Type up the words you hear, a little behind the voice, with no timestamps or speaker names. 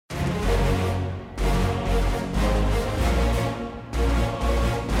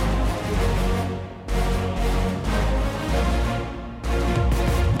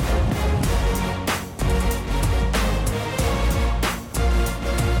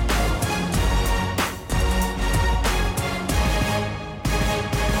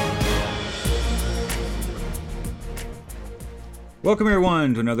Welcome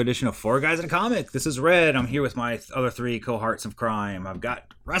everyone to another edition of Four Guys in a Comic. This is Red. I'm here with my other three cohorts of crime. I've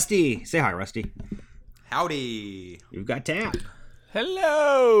got Rusty. Say hi, Rusty. Howdy. We've got Tap.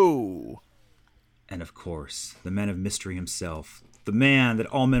 Hello. And of course, the man of mystery himself. The man that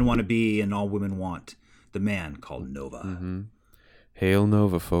all men want to be and all women want. The man called Nova. Mm-hmm. Hail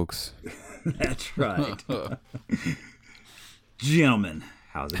Nova, folks. That's right. Gentlemen,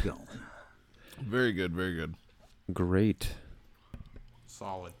 how's it going? Very good, very good. Great.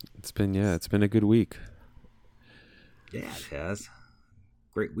 Solid. It's been a good week. Yeah, it has.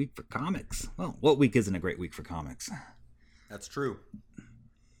 Great week for comics. Well, what week isn't a great week for comics? That's true.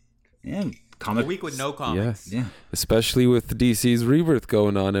 And A comic week with no comics. Yeah. Especially with DC's Rebirth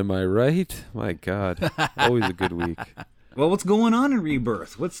going on, am I right? My God. Always a good week. Well, what's going on in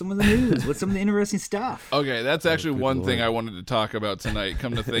Rebirth? What's some of the news? What's some of the interesting stuff? Okay, that's actually good one Lord. thing I wanted to talk about tonight,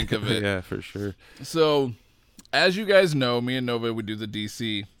 come to think of it. Yeah, for sure. So, as you guys know, me and Nova, we do the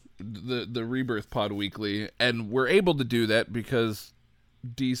DC, the Rebirth Pod weekly, and we're able to do that because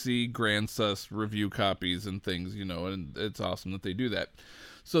DC grants us review copies and things, you know, and it's awesome that they do that.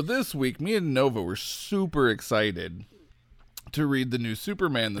 So this week, me and Nova were super excited to read the new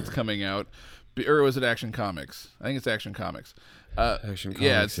Superman that's coming out. Or was it Action Comics? I think it's Action Comics. Action Comics,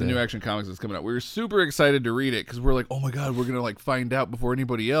 yeah, it's the new Action Comics that's coming out. We were super excited to read it because we're like, oh my God, we're going to like find out before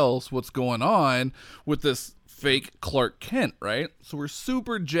anybody else what's going on with this fake Clark Kent, right? So we're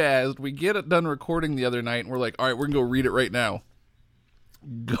super jazzed. We get it done recording the other night and we're like, all right, we're going to go read it right now.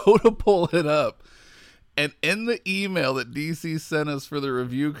 Go to pull it up. And in the email that DC sent us for the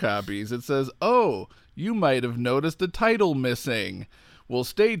review copies, it says, oh, you might have noticed a title missing. Well,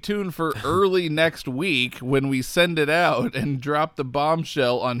 stay tuned for early next week when we send it out and drop the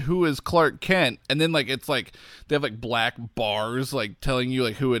bombshell on who is Clark Kent. And then, like, it's like they have like black bars, like telling you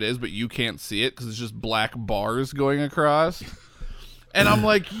like who it is, but you can't see it because it's just black bars going across. And I'm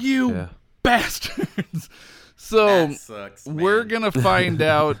like, you bastards. So That sucks, man. we're gonna find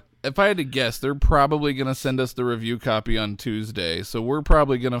out. If I had to guess, they're probably going to send us the review copy on Tuesday. So we're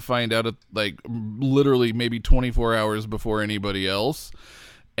probably going to find out, like, literally maybe 24 hours before anybody else.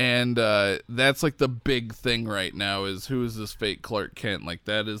 And that's, like, the big thing right now is who is this fake Clark Kent? Like,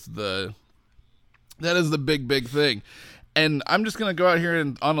 that is the big thing. And I'm just going to go out here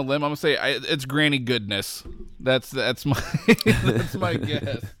and on a limb. I'm going to say it's Granny Goodness. That's my that's my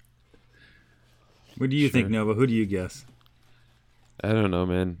guess. What do you think, Nova? Who do you guess? I don't know,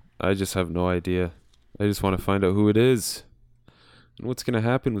 man. I just have no idea. I just want to find out who it is. And what's going to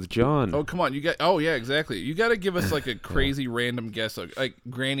happen with John? Oh, come on. Oh, yeah, exactly. You got to give us, like, a crazy random guess. Like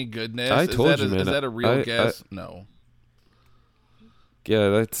Granny Goodness. I told you, man. Is that a real guess? No. Yeah,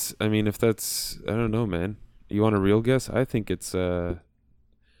 I don't know, man. You want a real guess? I think it's, I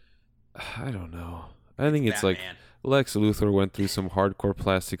don't know. I think it's like Batman. Lex Luthor went through some hardcore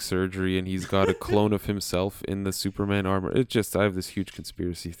plastic surgery and he's got a clone of himself in the Superman armor. I have this huge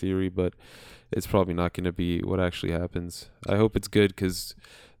conspiracy theory, but it's probably not going to be what actually happens. I hope it's good because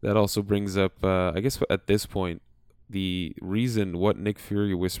that also brings up, I guess at this point, the reason what Nick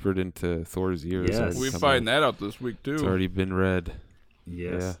Fury whispered into Thor's ear. Yes. We find that out this week, too. It's already been read.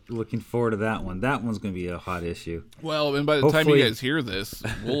 Yes. Looking forward to that one. That one's going to be a hot issue. Well, and by the time Hopefully- you guys hear this,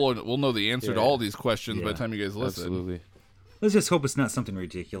 we'll know the answer to all these questions by the time you guys listen. Absolutely. Let's just hope it's not something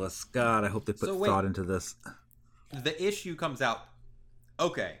ridiculous. God, I hope they put So wait. thought into this. The issue comes out.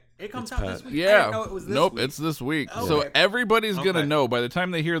 Okay. It comes It's out Pat. this week. I Yeah. didn't know it was this Nope, week. it's this week. Okay. So everybody's going to Okay. know by the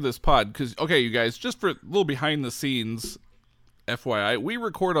time they hear this pod. Because, okay, you guys, just for a little behind the scenes, FYI, we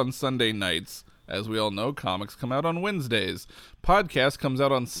record on Sunday nights. As we all know, comics come out on Wednesdays. Podcast comes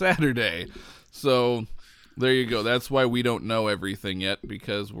out on Saturday. So there you go. That's why we don't know everything yet,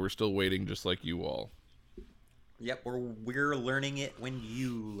 because we're still waiting just like you all. Yep, we're learning it when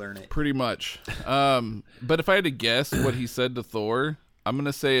you learn it. Pretty much. But if I had to guess what he said to Thor, I'm going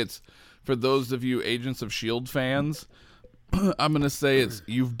to say it's, for those of you Agents of S.H.I.E.L.D. fans, I'm going to say it's,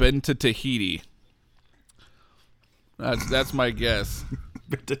 you've been to Tahiti. That's my guess.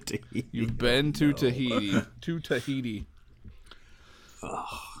 You've been to Tahiti. To Tahiti.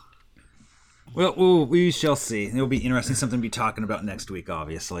 Well, we shall see. It'll be interesting, something to be talking about next week,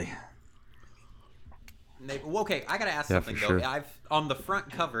 obviously. Well, okay, I gotta ask Yeah, something for though. sure. On the front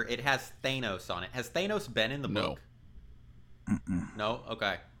cover, it has Thanos on it. Has Thanos been in the No. book? No.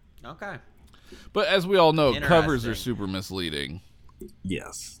 Okay. Okay. But as we all know, covers are Interesting. super misleading.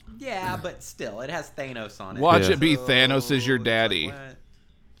 Yes. Yeah, but still, it has Thanos on it. Watch Yeah. it be Thanos is your it's like, daddy. what?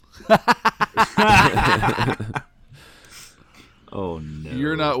 Oh, no.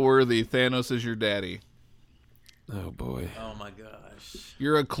 You're not worthy. Thanos is your daddy. Oh, boy. Oh my gosh.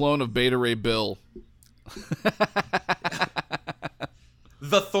 You're a clone of Beta Ray Bill.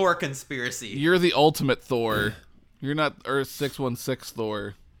 the Thor conspiracy. You're the ultimate Thor. You're not Earth 616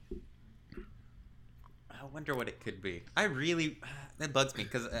 Thor. I wonder what it could be. That bugs me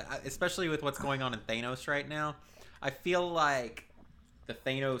because, especially with what's going on in Thanos right now, I feel like the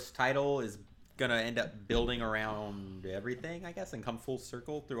Thanos title is gonna end up building around everything, I guess, and come full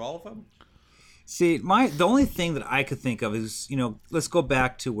circle through all of them. See, the only thing that I could think of is, let's go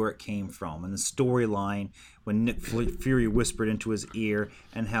back to where it came from and the storyline when Nick Fury whispered into his ear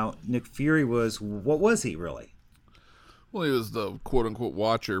and how Nick Fury what was he really? Well, he was the quote-unquote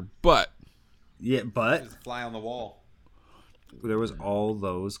Watcher, but... Yeah, but... Just fly on the wall. There was all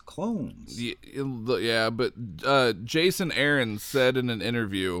those clones. Yeah, but Jason Aaron said in an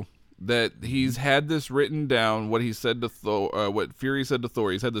interview that he's had this written down, what he said to Thor, what Fury said to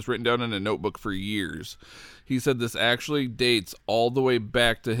Thor. He's had this written down in a notebook for years. He said this actually dates all the way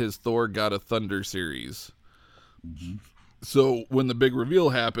back to his Thor God of Thunder series. Mm-hmm. So when the big reveal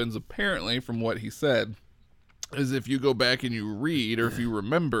happens, apparently, from what he said, is if you go back and you read, or if you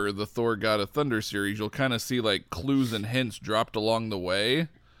remember the Thor God of Thunder series, you'll kind of see like clues and hints dropped along the way.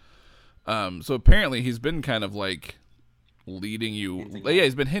 So apparently he's been kind of like leading you. Yeah,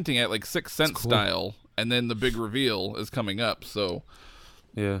 he's been hinting at like Sixth Sense style, and then the big reveal is coming up. So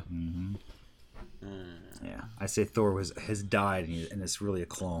yeah. Mm-hmm. Yeah, I say Thor has died, and it's really a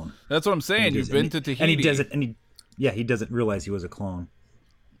clone. That's what I'm saying. You've been to Tahiti, and he doesn't. He doesn't realize he was a clone.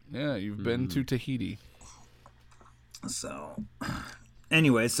 Yeah, you've been to Tahiti. So,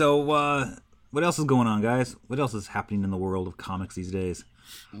 anyway, what else is going on, guys? What else is happening in the world of comics these days?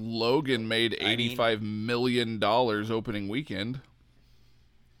 Logan made $85 million opening weekend.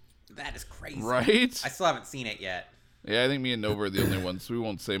 That is crazy. Right? I still haven't seen it yet. Yeah, I think me and Nova are the only ones, so we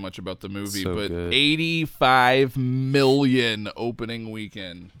won't say much about the movie, So but good. $85 million opening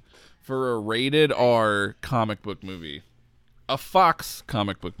weekend for a rated R comic book movie. A Fox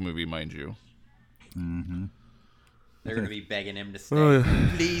comic book movie, mind you. Mm-hmm. They're going to be begging him to stay.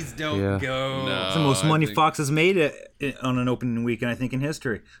 Please don't go. No. It's the most money Fox has made on an opening weekend, I think, in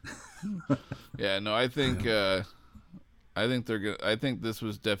history. Yeah, no, I think they're gonna. I think this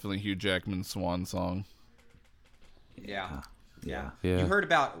was definitely Hugh Jackman's swan song. Yeah. Yeah. You heard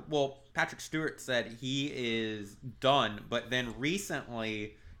about, Patrick Stewart said he is done, but then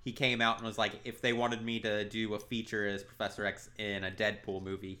recently he came out and was like, if they wanted me to do a feature as Professor X in a Deadpool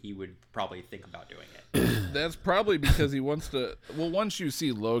movie, he would probably think about doing it. That's probably because he wants to. Well, once you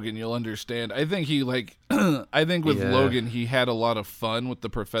see Logan, you'll understand. I think he I think with Logan, he had a lot of fun with the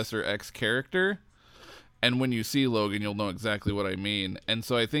Professor X character. And when you see Logan, you'll know exactly what I mean. And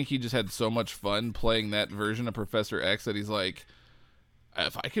so I think he just had so much fun playing that version of Professor X that he's like,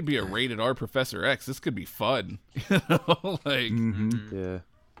 if I could be a rated R Professor X, this could be fun. Yeah.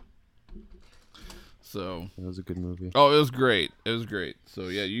 So That was a good movie. it was great. It was great. So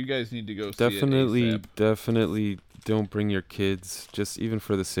yeah, you guys need to go see it ASAP. Definitely don't bring your kids, just even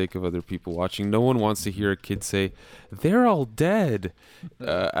for the sake of other people watching. No one wants to hear a kid say, "They're all dead,"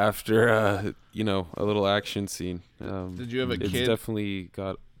 after a little action scene. Did you have a it's kid? definitely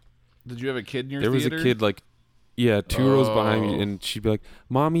got. Did you have a kid in your There was theater? a kid 2 rows behind me, and she'd be like,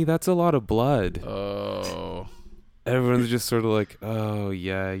 "Mommy, that's a lot of blood." Oh. Everyone's just sort of like, "Oh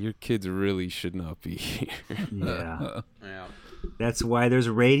yeah, your kids really should not be here." Yeah. Yeah. That's why there's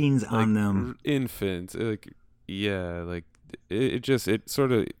ratings on them. Infants, it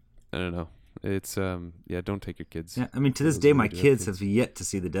sort of, I don't know. It's don't take your kids. Yeah, I mean, to this Those day, my really do kids have have yet to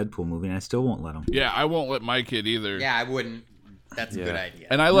see the Deadpool movie, and I still won't let them. Yeah, I won't let my kid either. Yeah, I wouldn't. That's a Yeah. good idea.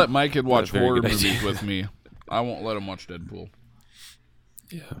 And I let my kid watch very horror good movies idea. with me. I won't let him watch Deadpool.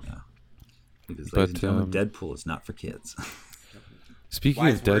 Yeah. Because, But, ladies and gentlemen, Deadpool is not for kids. Speaking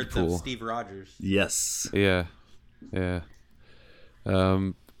Wise of words of Deadpool, Steve Rogers. Yes. yeah.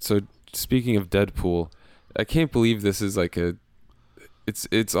 So speaking of Deadpool, I can't believe this is like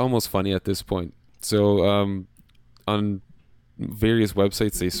it's almost funny at this point. So on various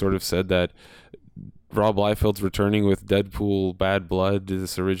websites they sort of said that Rob Liefeld's returning with Deadpool Bad Blood,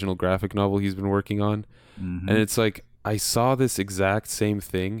 this original graphic novel he's been working on. Mm-hmm. And it's like, I saw this exact same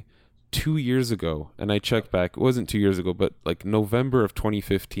thing 2 years ago, and I checked back. It wasn't 2 years ago, but like November of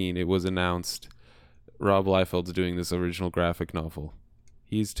 2015, it was announced Rob Liefeld's doing this original graphic novel.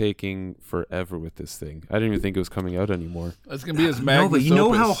 He's taking forever with this thing. I didn't even think it was coming out anymore. That's going to be his No, magnus but you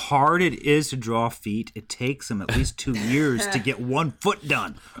know opus. how hard it is to draw feet? It takes him at least 2 years to get 1 foot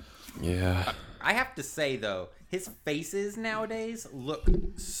done. Yeah. I have to say, though, his faces nowadays look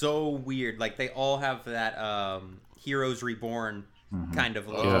so weird. Like, they all have that Heroes Reborn kind of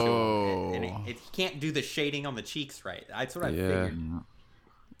look to them. And he can't do the shading on the cheeks right. That's what I figured.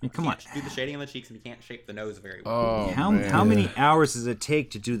 mean, come on. Do the shading on the cheeks, and he can't shape the nose very well. Oh, How man. many hours does it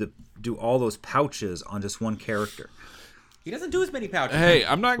take to do all those pouches on just one character? He doesn't do as many pouches. Hey,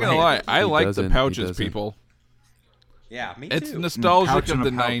 I'm not gonna lie. I like the doesn't, pouches, people. Yeah, me It's too. nostalgic Pouch of on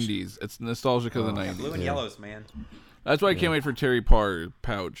a the pouch. '90s. It's nostalgic of the '90s. Blue and yellows, man. That's why I can't wait for Terry Parr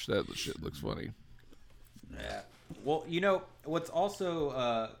pouch. That shit looks funny. Yeah. Well, what's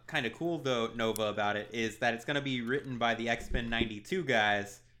also kind of cool though, Nova, about it is that it's going to be written by the X-Men '92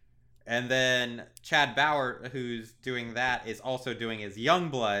 guys, and then Chad Bauer, who's doing that, is also doing his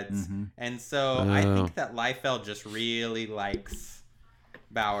Youngbloods, and so I think that Liefeld just really likes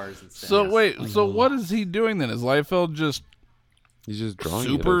Bowers instead. So wait, so what is he doing then? Is Liefeld just He's just drawing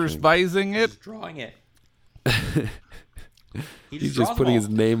supervising it? Just drawing it. He's just putting his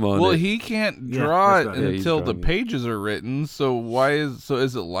name on Well, it. he can't Yeah, draw it that's right. Yeah, he's until the drawing it. pages are written. So is it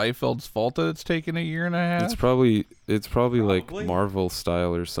Liefeld's fault that it's taken a year and a half? It's probably like Probably. Marvel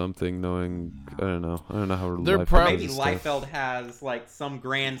style or something. Knowing I don't know how They're Liefeld probably- Maybe does stuff. Liefeld has like some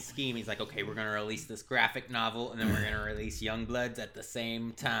grand scheme. He's like, okay, we're gonna release this graphic novel, and then we're gonna release Youngbloods at the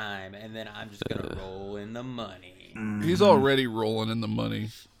same time, and then I'm just gonna roll in the money. He's already rolling in the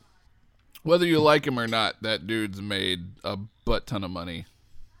money. Whether you like him or not, that dude's made a butt ton of money.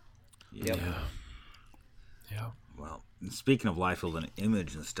 Yep. Yeah. Well, speaking of Liefeld and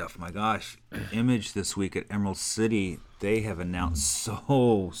Image and stuff, my gosh, Image this week at Emerald City, they have announced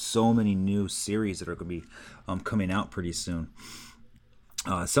so many new series that are going to be coming out pretty soon.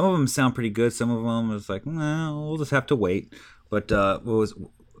 Some of them sound pretty good. Some of them is like, nah, we'll just have to wait. But what was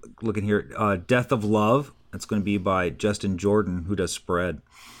looking here? Death of Love. That's going to be by Justin Jordan, who does Spread.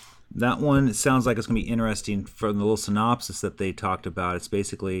 That one sounds like it's going to be interesting from the little synopsis that they talked about. It's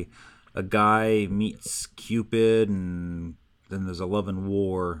basically a guy meets Cupid, and then there's a love and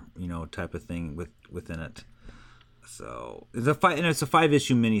war, type of thing within it. So it's a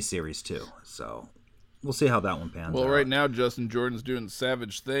 5-issue miniseries too. So we'll see how that one pans out. Well, right now Justin Jordan's doing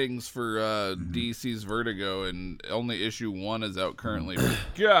Savage Things for DC's Vertigo, and only issue 1 is out currently.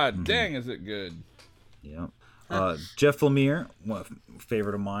 God dang, is it good? Yeah. Jeff Lemire,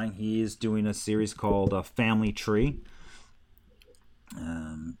 favorite of mine, he is doing a series called Family Tree.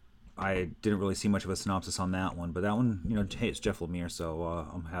 I didn't really see much of a synopsis on that one, but that one, hey, it's Jeff Lemire, so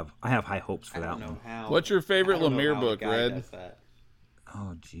I have high hopes for I that don't know one. how. What's your favorite I don't know Lemire how a book, guy Red? does that.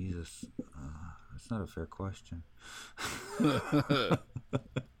 Oh Jesus, that's not a fair question.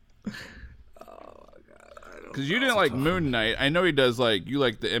 Because you didn't like Moon Knight. I know he does you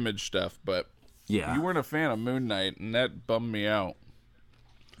like the Image stuff, but Yeah, you weren't a fan of Moon Knight, and that bummed me out.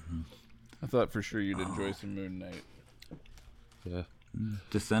 I thought for sure you'd enjoy some Moon Knight. Yeah.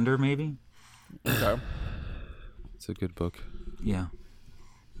 Descender maybe. Okay. It's a good book. Yeah.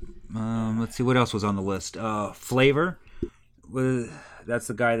 Let's see what else was on the list. Flavor. That's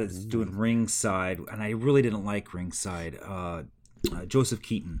the guy that's doing Ringside, and I really didn't like Ringside. Joseph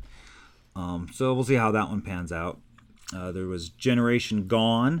Keaton. So we'll see how that one pans out. There was Generation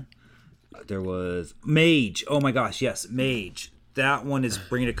Gone. There was Mage. Oh my gosh, yes, Mage. That one is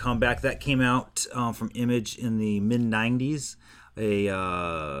bringing a comeback. That came out from Image in the mid '90s.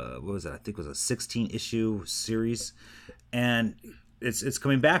 What was that? I think it was a 16-issue series, and it's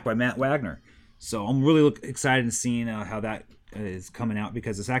coming back by Matt Wagner. So I'm really excited in seeing how that is coming out,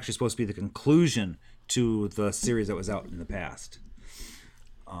 because it's actually supposed to be the conclusion to the series that was out in the past.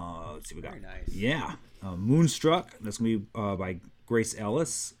 Let's see what we got. Very nice. Yeah, Moonstruck. That's gonna be by Grace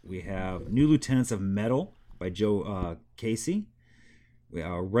Ellis. We have New Lieutenants of Metal by Joe Casey.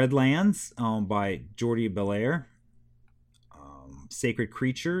 Redlands by Jordi Belair. Sacred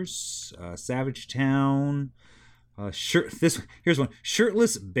Creatures, Savage Town. Here's one.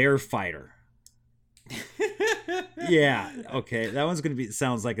 Shirtless Bear Fighter. Yeah, okay. That one's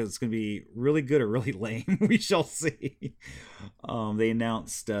sounds like it's gonna be really good or really lame. We shall see. They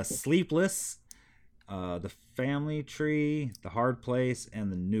announced Sleepless, The Family Tree, The Hard Place,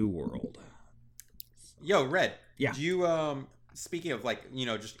 and The New World. Yo, Red. Yeah. Do you speaking of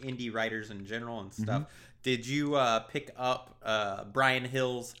just indie writers in general and stuff, did you pick up Brian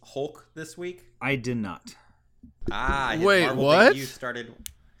Hill's Hulk this week? I did not. His Wait, Marvel what? debut started.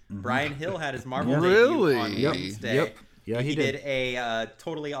 Brian Hill had his Marvel debut Really? on Yep. Wednesday. Yep. Yeah, he did. a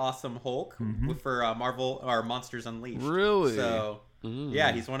totally awesome Hulk for Marvel or Monsters Unleashed. Really? So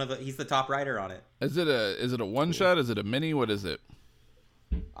yeah, he's the top writer on it. Is it a one shot? Is it a mini? What is it?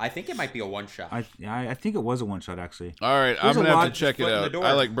 I think it might be a one shot. I think it was a one shot actually. All right, There's I'm a gonna lot have to check it foot in the out. door.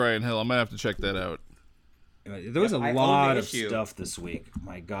 I like Brian Hill. I'm gonna have to check that out. There was Yep, I a own lot the of issue. stuff this week.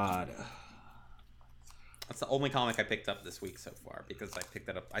 My God. That's the only comic I picked up this week so far because I picked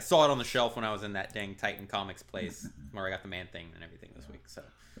that up. I saw it on the shelf when I was in that dang Titan Comics place where I got the Man-Thing and everything this week. So,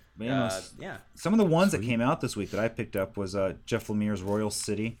 Man, yeah. some of the ones that came out this week that I picked up was Jeff Lemire's Royal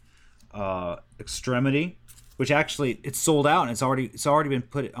City, Extremity, which actually it's sold out and it's already been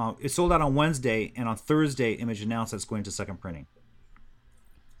put. It sold out on Wednesday, and on Thursday, Image announced that it's going to second printing.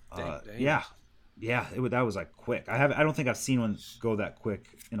 Dang. Yeah, that was like quick. I don't think I've seen one go that quick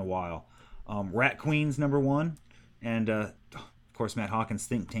in a while. Rat Queen's #1, and of course Matt Hawkins'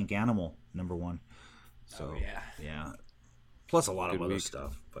 Think Tank Animal #1. So yeah. Plus a lot of other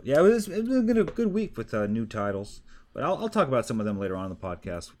stuff. But yeah, it's been a good week with new titles. But I'll talk about some of them later on in the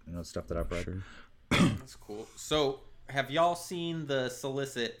podcast. Stuff that I've read. Sure. That's cool. So, have y'all seen the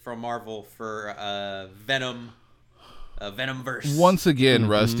solicit from Marvel for Venom? Venomverse. Once again,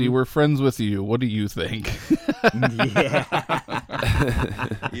 Rusty, we're friends with you. What do you think? Yeah.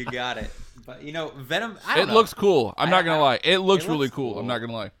 You got it. But Venom. It looks cool. I'm not gonna lie. It looks really looks cool. cool. I'm not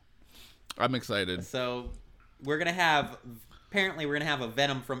gonna lie. I'm excited. So we're gonna have a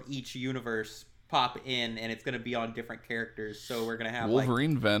Venom from each universe pop in, and it's gonna be on different characters. So we're gonna have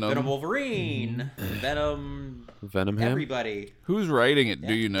Wolverine, Venom. Venom Wolverine, Venom everybody. Who's writing it?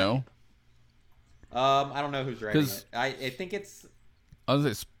 Do you know? I don't know who's writing it. I think it's. I was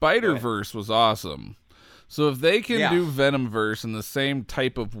say Spider-Verse was awesome. So if they can do Venomverse in the same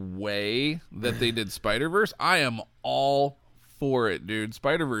type of way that they did Spider-Verse, I am all for it, dude.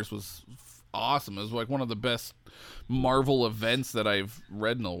 Spider-Verse was awesome. It was like one of the best Marvel events that I've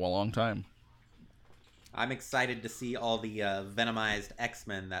read in a long time. I'm excited to see all the Venomized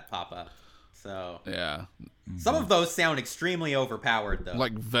X-Men that pop up. So yeah, some of those sound extremely overpowered, though.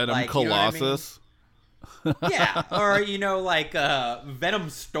 Like Venom Colossus. Yeah, or like Venom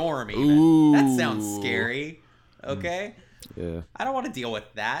Storm. Even Ooh. That sounds scary. Okay. Yeah. I don't want to deal with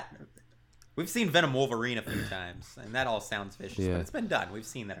that. We've seen Venom Wolverine a few times, and that all sounds vicious. Yeah. But it's been done. We've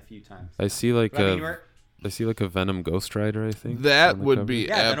seen that a few times. I see like But, I see like a Venom Ghost Rider. I think That on the would cover. be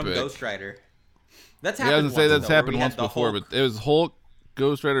yeah, epic. Venom Ghost Rider. That's Yeah, I happened. was gonna say once, that's though, where happened we had once the before, Hulk but it was Hulk,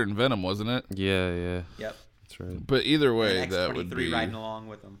 Ghost Rider, and Venom, wasn't it? Yeah. Yep. That's right. But either way, And that would X-23 be riding along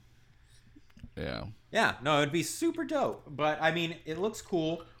with them. yeah. Yeah, no, it'd be super dope. But I mean, it looks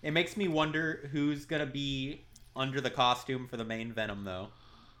cool. It makes me wonder who's gonna be under the costume for the main Venom, though,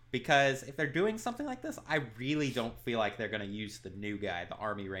 because if they're doing something like this, I really don't feel like they're gonna use the new guy, the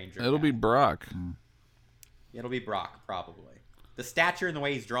Army Ranger. It'll guy. be Brock. It'll be Brock, probably. The stature and the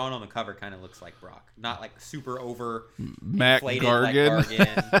way he's drawn on the cover kind of looks like Brock, not like super over Matt inflated Gargan. like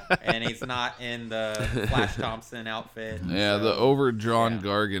Gargan, and he's not in the Flash Thompson outfit. Yeah, so, the overdrawn yeah.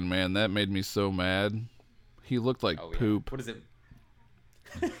 Gargan, man, that made me so mad. He looked like Oh, yeah. poop. What is it?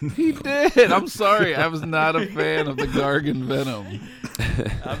 He did. I'm sorry. I was not a fan of the Gargan Venom.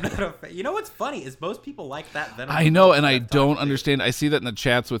 I'm not a fan. You know what's funny is most people like that Venom. I know, and I don't understand. I see that in the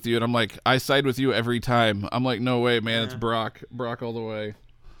chats with you, and I'm like, I side with you every time. I'm like, no way, man. It's Brock. Brock all the way.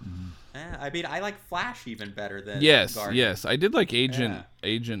 Yeah, I mean, I like Flash even better than Yes, Gargan. yes. I did like Agent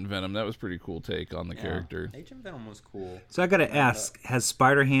Venom. That was a pretty cool take on the Yeah. character. Agent Venom was cool. So I got to ask: has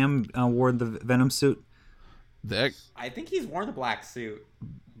Spider-Ham worn the Venom suit? That I think he's worn the black suit,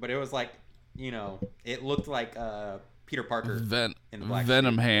 but it was like, it looked like Peter Parker in the black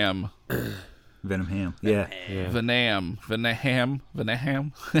Venom suit. Ham. Venom Ham. Yeah. Yeah. Venom.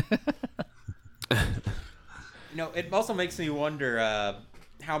 It also makes me wonder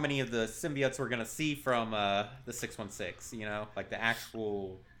how many of the symbiotes we're gonna see from the 616. Like the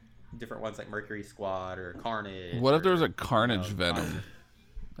actual different ones, like Mercury Squad or Carnage. What if there was or, a Carnage you know, Venom?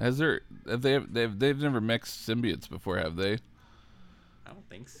 They've never mixed symbiotes before, have they? I don't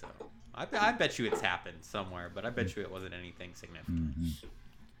think so. I bet you it's happened somewhere, but I bet you it wasn't anything significant.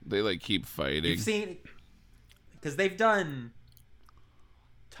 They like keep fighting. You've seen, because they've done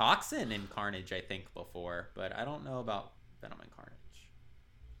Toxin and Carnage, I think, before, but I don't know about Venom and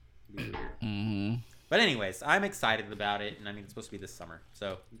Carnage. Mm-hmm. But anyways, I'm excited about it, and I mean, it's supposed to be this summer,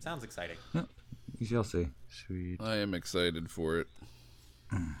 so it sounds exciting. You shall see. Sweet. I am excited for it.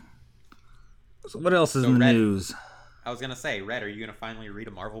 So what else is So in the Red- news? I was gonna say, Red, are you gonna finally read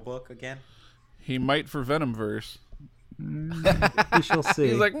a Marvel book again? He might for Venomverse. We shall see.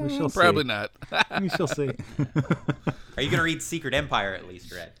 He's like, we shall probably see. not. We shall see. Are you gonna read Secret Empire at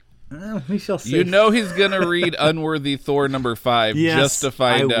least, Red? We shall see. You know he's gonna read Unworthy Thor #5 Yes, just to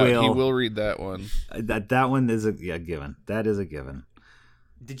find I out. will. He will read that one. That one is a given. That is a given.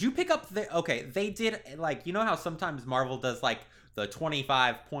 Did you pick up the? Okay, they did like how sometimes Marvel does like the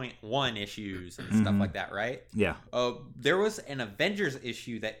 25.1 issues and stuff like that, right? Yeah. There was an Avengers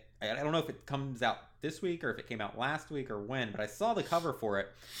issue that I don't know if it comes out this week or if it came out last week or when, but I saw the cover for it,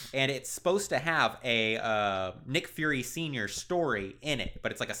 and it's supposed to have a Nick Fury Sr. story in it,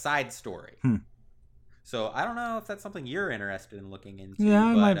 but it's like a side story. So I don't know if that's something you're interested in looking into. Yeah,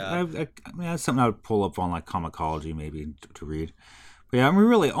 I but, might. I mean, that's something I would pull up on like Comicology maybe to read. But yeah, I mean,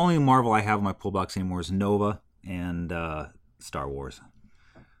 really, only Marvel I have in my pull box anymore is Nova and Star Wars.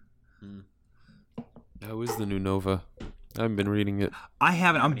 How is the new Nova? I haven't been reading it. I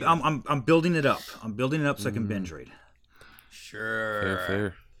haven't. I'm building it up. I'm building it up so I can binge read. Sure.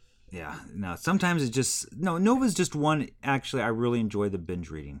 Fair. Yeah. No. Sometimes it's just Nova's just one. Actually, I really enjoy the binge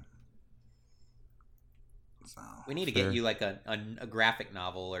reading. So, We need to get you like a graphic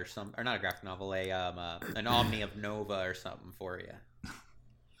novel or not a graphic novel, an Omni of Nova or something for you.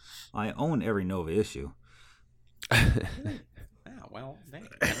 I own every Nova issue. Well, hey,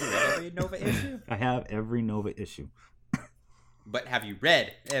 have you read every Nova issue? I have every Nova issue. But have you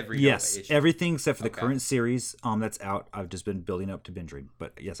read every Yes, Nova issue? everything except for the Okay. current series that's out. I've just been building up to binge read.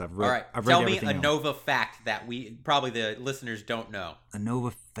 But yes, I've read. All right, I've read tell me everything a else. Nova fact that the listeners don't know. A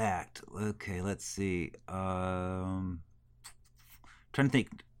Nova fact. Okay, let's see. Trying to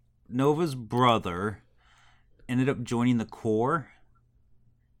think. Nova's brother ended up joining the Corps.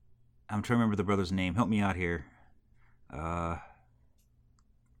 I'm trying to remember the brother's name. Help me out here.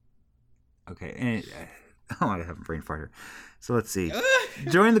 Okay. I have a brain fart here. So let's see.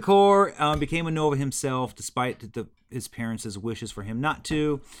 Joined the Corps, became a Nova himself, despite his parents' wishes for him not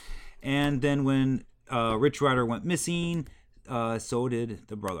to. And then when Rich Rider went missing, so did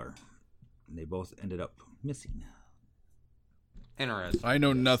the brother. And they both ended up missing. Interesting. I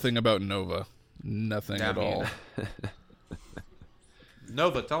know nothing about Nova. Nothing Yeah, at me all.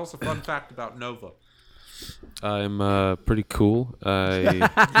 Nova, tell us a fun fact about Nova. I'm pretty cool. All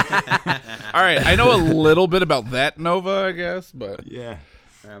right, I know a little bit about that Nova, I guess, but Yeah.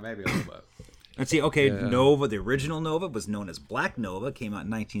 Maybe a little bit. Let's see. Okay, Yeah. Nova, the original Nova, was known as Black Nova. Came out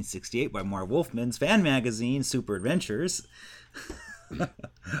in 1968 by Marv Wolfman's fan magazine, Super Adventures.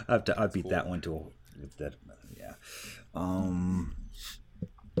 I beat that one to that. Yeah.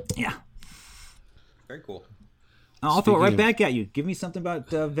 Yeah. Very cool. I'll throw it right Speaking of- back at you. Give me something about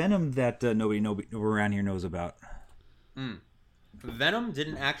Venom that nobody around here knows about. Venom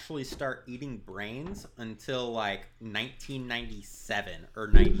didn't actually start eating brains until like 1997 or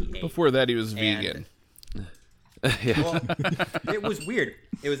 98. before that he was And- vegan. Well, it was weird.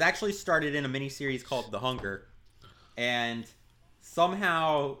 It was actually started in a miniseries called The Hunger, and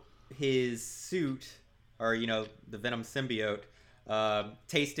somehow his suit, or the Venom symbiote,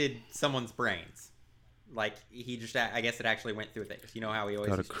 tasted someone's brains. Like he just, I guess it actually went through things. You know how he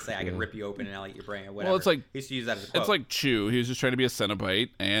always used to say, "I can rip you open and I'll eat your brain" or whatever. Well, it's like he used to use that as a quote. it's like Chew. He was just trying to be a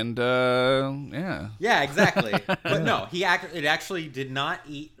Cenobite, and yeah. Yeah, exactly. But no, it actually did not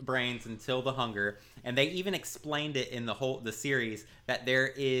eat brains until The Hunger, and they even explained it in the series that there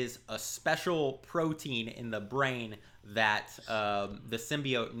is a special protein in the brain that the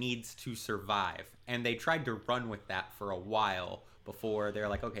symbiote needs to survive, and they tried to run with that for a while before they're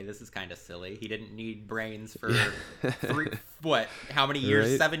like, okay, this is kind of silly. He didn't need brains for how many years?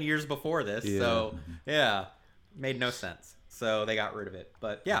 Right? 7 years before this. Yeah. So yeah, made no sense. So they got rid of it.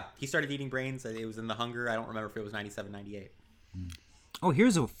 But yeah, he started eating brains. It was in The Hunger. I don't remember if it was 97, 98. Oh,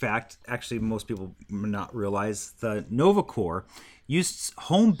 here's a fact. Actually, most people may not realize the Nova Corps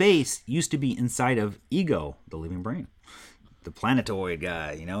home base used to be inside of Ego, the living brain, the planetoid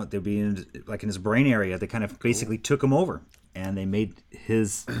guy. They'd be in his brain area. They kind of basically took him over, and they made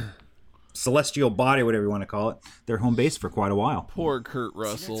his celestial body, whatever you want to call it, their home base for quite a while. Poor Kurt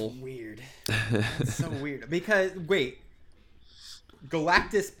Russell. That's weird. It's so weird. Because, wait,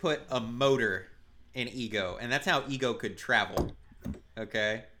 Galactus put a motor in Ego, and that's how Ego could travel.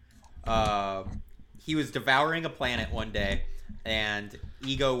 Okay? He was devouring a planet one day, and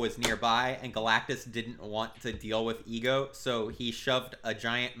Ego was nearby, and Galactus didn't want to deal with Ego, so he shoved a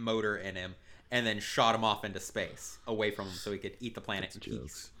giant motor in him and then shot him off into space away from him so he could eat the planet in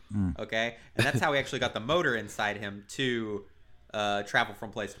peace. Okay? And that's how he actually got the motor inside him to travel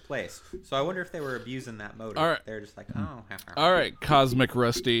from place to place. So I wonder if they were abusing that motor. All right. They're just like, oh. All right, Cosmic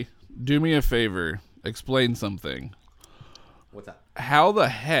Rusty, do me a favor. Explain something. What's up? How the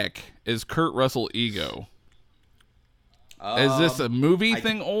heck is Kurt Russell Ego? Is this a movie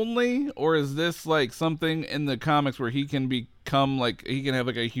thing only, or is this like something in the comics where he can become like he can have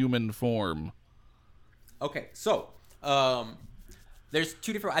like a human form? Okay, so there's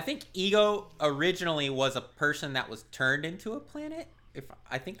two different. I think Ego originally was a person that was turned into a planet.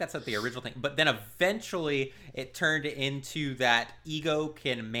 I think that's the original thing, but then eventually it turned into that Ego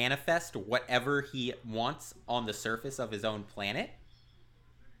can manifest whatever he wants on the surface of his own planet.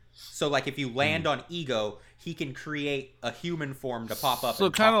 So, like, if you land on Ego, he can create a human form to pop up. So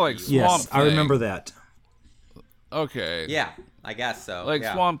and kind of talk like to you. Swamp Yes, I Thing. remember that. Okay. Yeah, I guess so. Like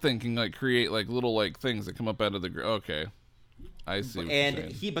yeah. Swamp Thing can like create like little like things that come up out of the ground. Okay, I see. What you're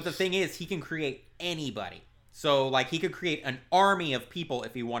And saying. but the thing is, he can create anybody. So, like, he could create an army of people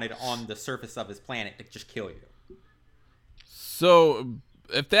if he wanted on the surface of his planet to just kill you. So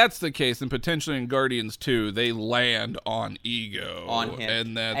if that's the case, then potentially in Guardians 2, they land on Ego. On him.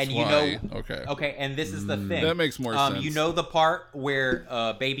 And that's And you why. know- Okay. Okay, and this is the thing. That makes more sense. You know the part where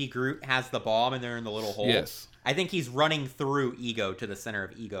Baby Groot has the bomb and they're in the little hole? Yes. I think he's running through Ego to the center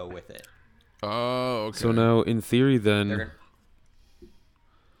of Ego with it. Oh, okay. So now, in theory, They're then, gonna-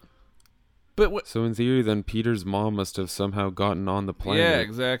 But what? Peter's mom must have somehow gotten on the planet. Yeah,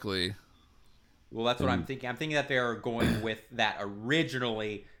 exactly. Well, that's what I'm thinking. I'm thinking that they are going with that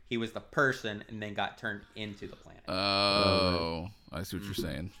originally he was the person and then got turned into the planet. Oh, I see what you're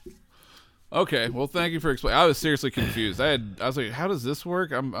saying. Okay, well, thank you for explaining. I was seriously confused. I was like, how does this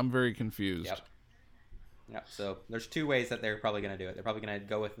work? I'm very confused. Yep. Yep. So there's two ways that they're probably going to do it. They're probably going to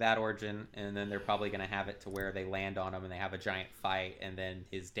go with that origin, and then they're probably going to have it to where they land on him and they have a giant fight, and then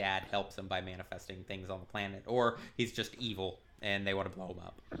his dad helps him by manifesting things on the planet, or he's just evil and they want to blow him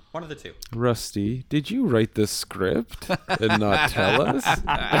up. One of the two. Rusty, did you write the script and not tell us?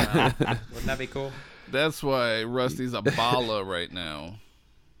 Wouldn't that be cool? That's why Rusty's a bala right now.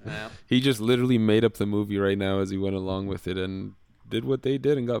 Yeah. He just literally made up the movie right now as he went along with it and did what they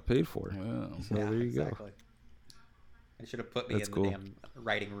did and got paid for. Wow. So there you go. They should have put me That's in cool. the damn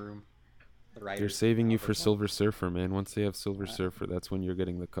writing room. The writers. They're saving you for office. Silver Surfer, man. Once they have Silver Surfer, that's when you're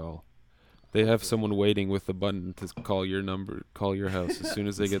getting the call. They have someone waiting with the button to call your number, call your house as soon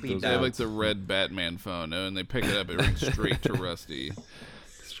as they get Speed those They have dial. like ads. the red Batman phone, and they pick it up, it rings straight to Rusty.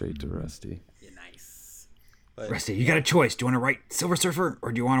 Straight to Rusty. Yeah, nice. But Rusty, you got a choice. Do you want to write Silver Surfer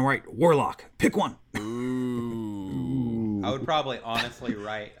or do you want to write Warlock? Pick one. Ooh. I would probably honestly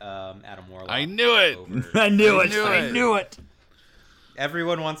write Adam Warlock. I knew it. over- I knew it. knew I it. knew it.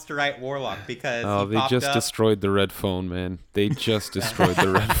 Everyone wants to write Warlock because Oh, he they popped just up. destroyed the red phone, man. They just destroyed the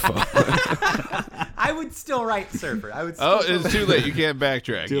red phone. I would still write Surfer. I would still Oh, it's too late. You can't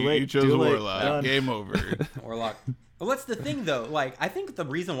backtrack. Too You late, chose too late. Warlock. Done. Game over. Warlock. But what's the thing though? Like, I think the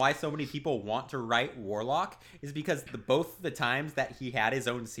reason why so many people want to write Warlock is because both the times that he had his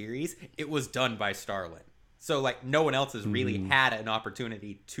own series, it was done by Starlin. So like, no one else has really had an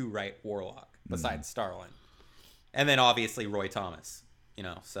opportunity to write Warlock besides Starlin, and then obviously Roy Thomas. You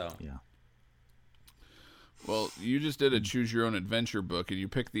know, so Yeah. Well, you just did a choose your own adventure book, and you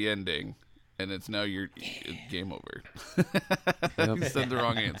picked the ending, and it's now your game over. You said the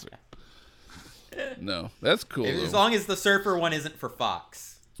wrong answer. No, that's cool. as Though. long as the Surfer one isn't for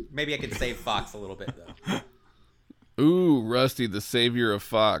Fox, maybe I could save Fox a little bit though. Ooh, Rusty, the savior of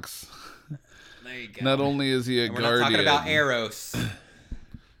Fox. There you go. Not only is he a And we're guardian, not talking about Eros.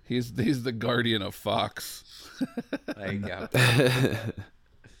 he's the guardian of Fox. There you go.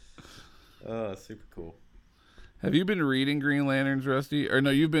 Oh, super cool. Have you been reading Green Lanterns, Rusty? Or no,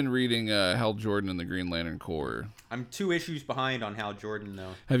 you've been reading Hal Jordan and the Green Lantern Corps. I'm 2 issues behind on Hal Jordan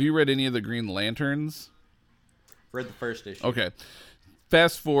though. Have you read any of the Green Lanterns? Read the first issue. Okay.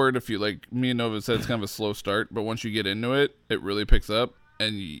 Fast forward a few, like me and Nova said, it's kind of a slow start, but once you get into it, it really picks up,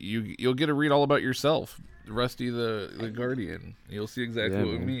 and you'll get to read all about yourself, Rusty the Guardian. You'll see exactly Yeah,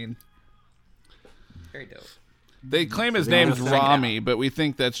 what we man. mean. Very dope. They claim his name's Rami, but we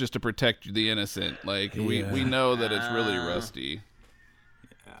think that's just to protect the innocent. Like we know that it's really Rusty.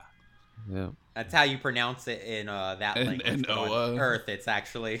 Yeah. That's how you pronounce it in that And- language. and but on Oa. Earth, it's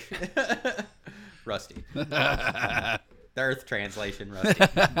actually Rusty. The Earth translation, Rusty.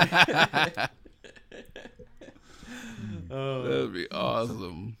 That'd be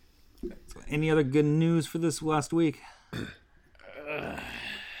awesome. Any other good news for this last week?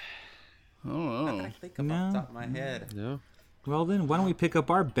 Oh, I think I'm off the top of my head. Yeah. Well then, why don't we pick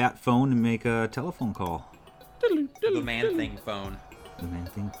up our bat phone and make a telephone call? The man thing phone. The man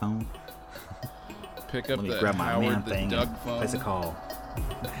thing phone. pick up Let me the grab my man Howard the thing. Duck and phone. place a call.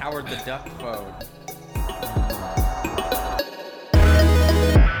 Howard the Duck phone.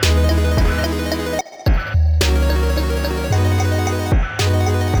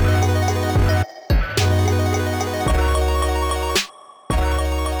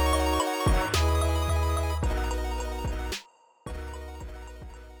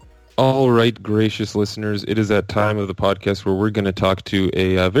 All right, gracious listeners, it is that time of the podcast where we're going to talk to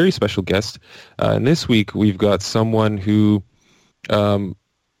a very special guest. And this week, we've got someone who,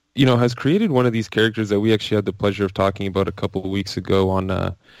 has created one of these characters that we actually had the pleasure of talking about a couple of weeks ago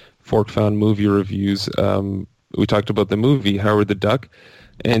on Fork Found Movie Reviews. We talked about the movie Howard the Duck,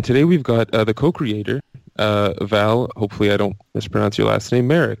 And today we've got the co-creator, Val, hopefully I don't mispronounce your last name,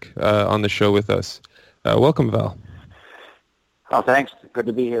 Merrick, on the show with us. Welcome, Val. Oh, thanks. Good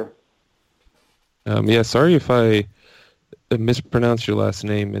to be here. Yeah, sorry if I mispronounce your last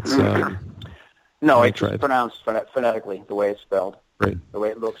name. It's no, it's pronounced phonetically, the way it's spelled. Right. The way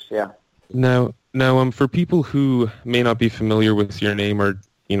it looks, yeah. Now, for people who may not be familiar with your name or,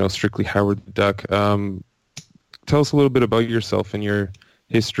 strictly Howard the Duck, tell us a little bit about yourself and your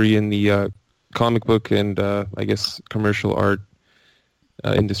history in the comic book and, I guess, commercial art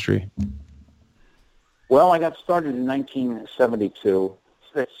industry. Well, I got started in 1972.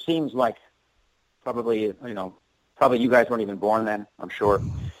 It seems like probably you guys weren't even born then, I'm sure.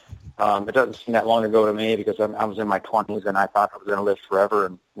 It doesn't seem that long ago to me because I was in my 20s and I thought I was going to live forever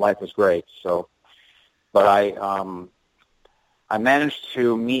and life was great. So, but I managed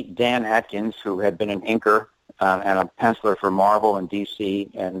to meet Dan Atkins, who had been an inker and a penciler for Marvel and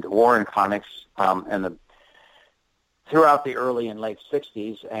DC and Warren Comics throughout the early and late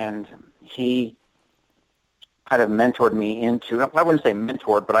 60s, and he kind of mentored me into, I wouldn't say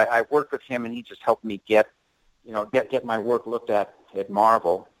mentored, but I worked with him and he just helped me get my work looked at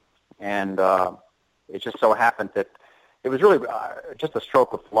Marvel. And it just so happened that it was really just a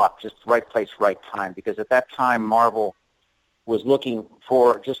stroke of luck, just right place, right time, because at that time Marvel was looking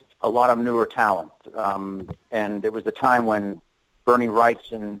for just a lot of newer talent. And it was the time when Bernie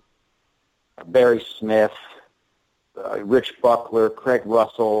Wrightson, Barry Smith, Rich Buckler, Craig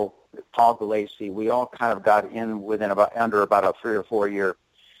Russell, Paul Gulacy, we all kind of got in under about a 3 or 4 year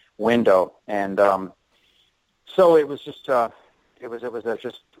window. And so it was just it was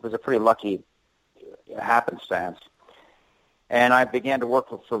a pretty lucky happenstance. And I began to work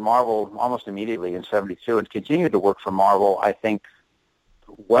for Marvel almost immediately in 72 and continued to work for Marvel, I think,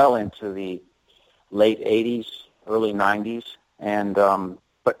 well into the late 80s, early 90s. And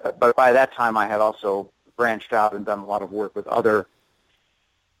but by that time I had also branched out and done a lot of work with other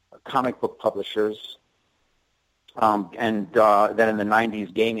comic book publishers. And then in the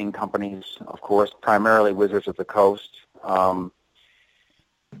 90s, gaming companies, of course, primarily Wizards of the Coast.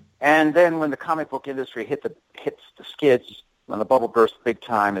 And then when the comic book industry hits the skids, when the bubble burst big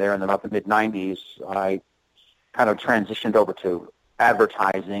time there in about the mid-90s, I kind of transitioned over to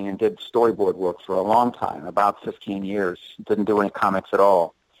advertising and did storyboard work for a long time, about 15 years. Didn't do any comics at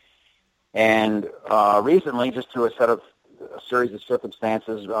all. And recently, just through a series of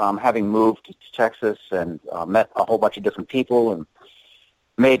circumstances, having moved to Texas and met a whole bunch of different people and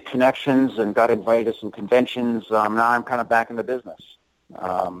made connections and got invited to some conventions, now I'm kind of back in the business.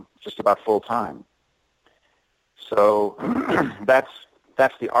 Just about full time. So that's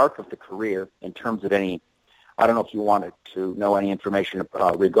the arc of the career in terms of any. I don't know if you wanted to know any information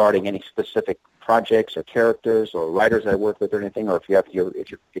regarding any specific projects or characters or writers I work with or anything, or if you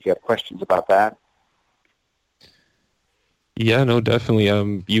have questions about that. Yeah, no,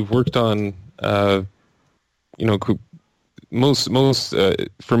 definitely. You've worked on, most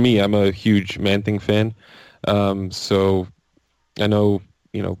for me, I'm a huge Man-Thing fan, so. I know,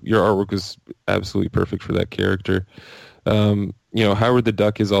 your artwork is absolutely perfect for that character. Howard the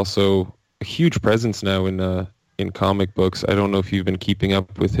Duck is also a huge presence now in comic books. I don't know if you've been keeping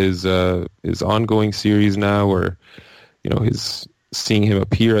up with his ongoing series now, or his seeing him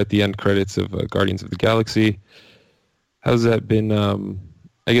appear at the end credits of Guardians of the Galaxy. How's that been?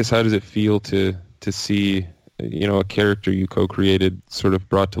 I guess how does it feel to see a character you co-created sort of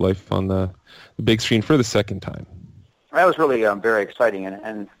brought to life on the big screen for the second time? That was really very exciting,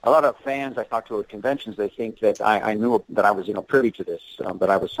 and a lot of fans I talked to at conventions, they think that I knew that I was privy to this, that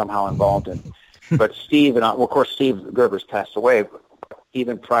I was somehow involved in. But Steve and of course Steve Gerber's passed away. But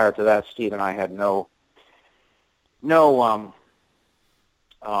even prior to that, Steve and I had no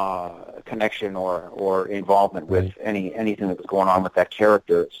connection or involvement with anything that was going on with that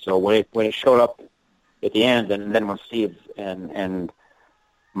character. So when it showed up at the end, and then when Steve and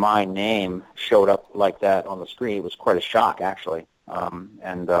my name showed up like that on the screen, it was quite a shock, actually. I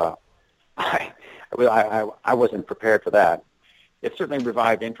wasn't prepared for that. It certainly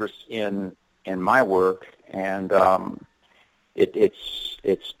revived interest in my work, and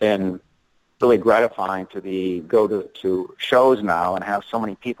it's been really gratifying to go to shows now and have so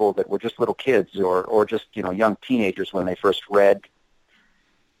many people that were just little kids or just young teenagers when they first read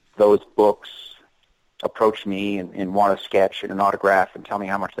those books approach me and want a sketch and an autograph and tell me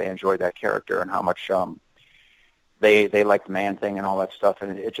how much they enjoyed that character and how much they liked the Man-Thing and all that stuff,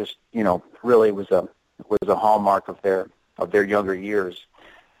 and it just really was a hallmark of their younger years.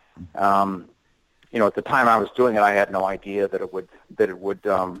 At the time I was doing it, I had no idea that it would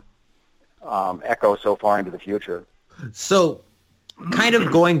echo so far into the future. So kind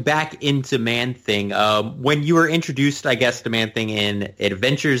of going back into Man-Thing, when you were introduced, I guess, to Man-Thing in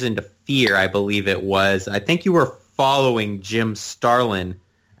Adventures into Fear, I believe it was, I think you were following Jim Starlin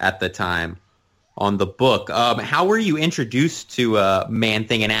at the time on the book. How were you introduced to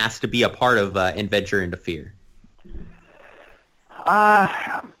Man-Thing and asked to be a part of Adventure into Fear?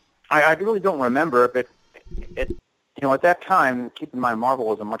 I really don't remember, but at that time, keep in mind, Marvel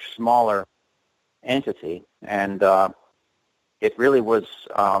was a much smaller entity, and it really was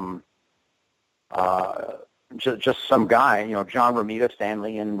just some guy, John Romita, Stan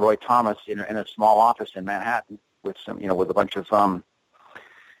Lee, and Roy Thomas in a small office in Manhattan with a bunch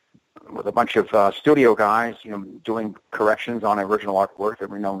of studio guys, doing corrections on original artwork. There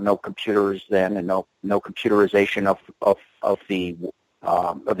were no computers then, and no computerization of the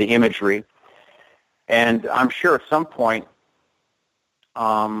imagery. And I'm sure at some point,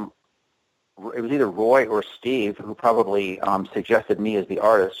 it was either Roy or Steve who probably suggested me as the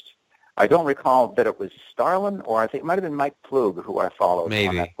artist. I don't recall that it was Starlin, or I think it might have been Mike Plug who I followed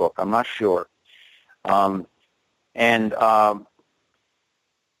on that book. I'm not sure.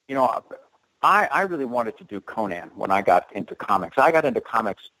 I really wanted to do Conan when I got into comics. I got into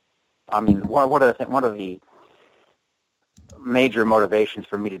comics. I mean, one of the major motivations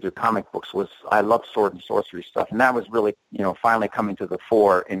for me to do comic books was I loved sword and sorcery stuff, and that was really, finally coming to the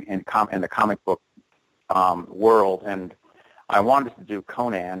fore in the comic book world. And I wanted to do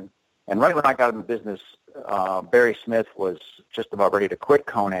Conan. And right when I got in the business, Barry Smith was just about ready to quit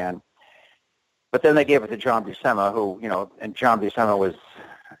Conan. But then they gave it to John Buscema, who, and John Buscema was,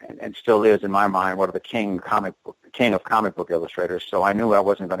 and still is in my mind, one of the king of comic book illustrators. So I knew I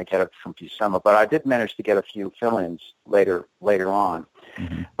wasn't going to get it from Buscema, but I did manage to get a few fill-ins later on.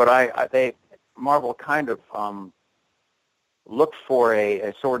 Mm-hmm. But Marvel kind of looked for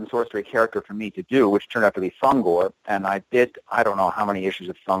a sword and sorcery character for me to do, which turned out to be Thungor, and I don't know how many issues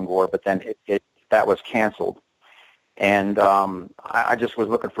of Thungor, but then that was canceled. And I just was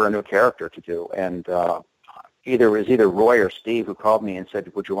looking for a new character to do, and it was either Roy or Steve who called me and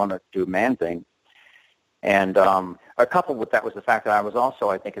said, would you want to do Man-Thing? And coupled with that was the fact that I was also,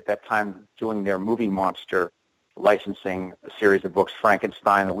 I think at that time, doing their movie monster licensing series of books,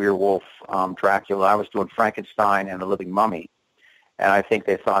 Frankenstein, the Werewolf, Dracula. I was doing Frankenstein and The Living Mummy. And I think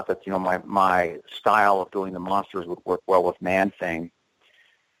they thought that, my style of doing the monsters would work well with Man-Thing.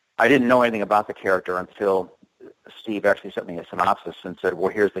 I didn't know anything about the character until Steve actually sent me a synopsis and said, well,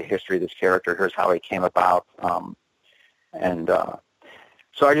 here's the history of this character. Here's how he came about.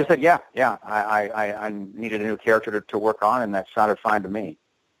 So I just said, yeah, I needed a new character to work on, and that sounded fine to me.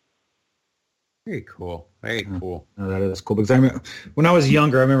 Very cool. Very cool. Oh, that is cool, because I remember when I was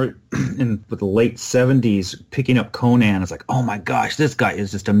younger, I remember in the late 70s picking up Conan. It's like, oh my gosh, this guy is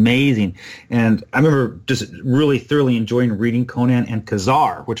just amazing. And I remember just really thoroughly enjoying reading Conan and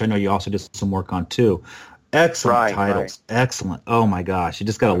Khazar, which I know you also did some work on too. Excellent titles. Right. Excellent. Oh my gosh, you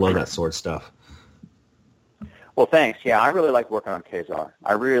just got to love that sort of stuff. Well, thanks. Yeah, I really like working on Khazar.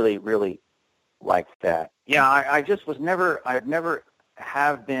 I really, really liked that. Yeah, I just was I've never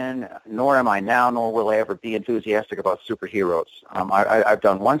have been, nor am I now, nor will I ever be enthusiastic about superheroes. I've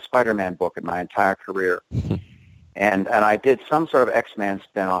done one Spider-Man book in my entire career, and I did some sort of X-Men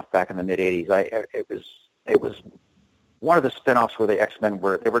spinoff back in the mid-'80s. It was one of the spinoffs where the X-Men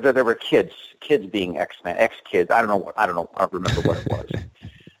were kids being X-Men, ex-kids. I don't know. I don't remember what it was,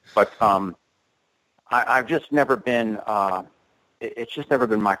 but I've just never been. It's just never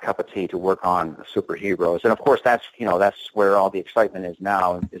been my cup of tea to work on superheroes, and of course that's where all the excitement is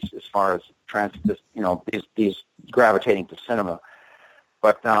now, as far as these gravitating to cinema.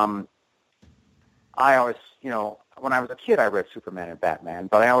 But I always, when I was a kid, I read Superman and Batman,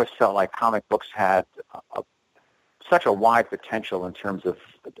 but I always felt like comic books had such a wide potential in terms of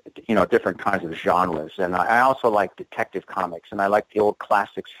different kinds of genres, and I also like detective comics, and I liked the old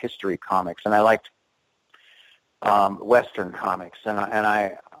classics, history comics, and I liked Western comics, and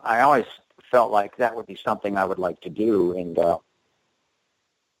I always felt like that would be something I would like to do, and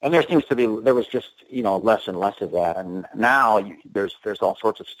there was just less and less of that, and now there's all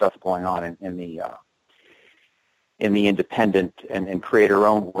sorts of stuff going on in the independent and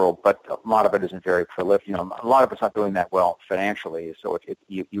creator-owned world, but a lot of it isn't very prolific. A lot of it's not doing that well financially, so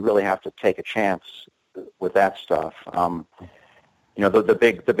you really have to take a chance with that stuff. The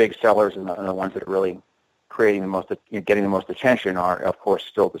big sellers and the ones that are really creating the most, getting the most attention are, of course,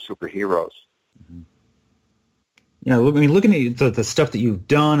 still the superheroes. Mm-hmm. Yeah, I mean, looking at the stuff that you've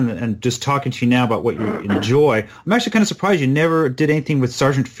done and just talking to you now about what you enjoy, I'm actually kind of surprised you never did anything with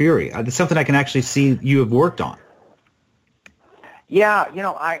Sergeant Fury. It's something I can actually see you have worked on. Yeah,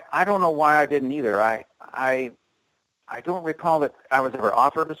 I don't know why I didn't either. I I don't recall that I was ever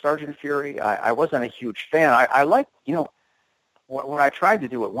offered a Sergeant Fury. I wasn't a huge fan. I liked, what I tried to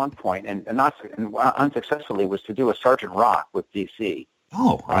do at one point, and unsuccessfully, was to do a Sergeant Rock with DC.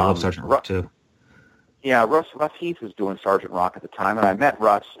 Oh, I love Sergeant Rock too. Yeah, Russ Heath was doing Sergeant Rock at the time, and I met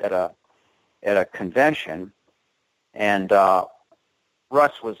Russ at a convention, and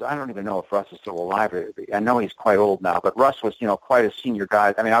Russ was, I don't even know if Russ is still alive. I know he's quite old now, but Russ was, quite a senior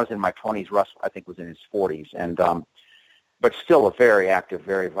guy. I mean, I was in my 20s. Russ, I think, was in his 40s, and but still a very active,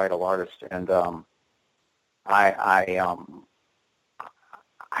 very vital artist. And I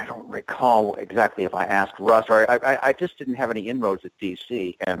don't recall exactly if I asked Russ, or I just didn't have any inroads at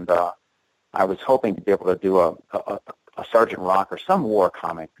DC, and I was hoping to be able to do a Sergeant Rock or some war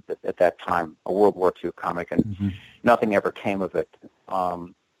comic at that time, a World War II comic, and nothing ever came of it.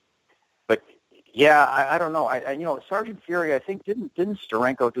 But yeah, I don't know. Sergeant Fury, I think didn't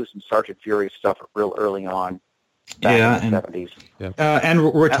Steranko do some Sergeant Fury stuff real early on? Back in the 70s. Yeah. And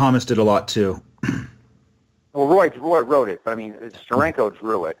Roy Thomas did a lot too. Well, Roy wrote it, but I mean, Steranko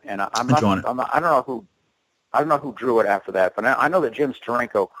drew it, and I don't know who drew it after that, but I know that Jim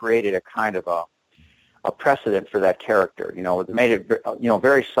Steranko created a kind of a precedent for that character. It made it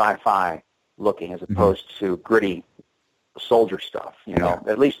very sci-fi looking as opposed to gritty soldier stuff.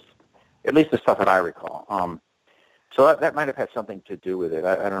 At least the stuff that I recall. So that might have had something to do with it.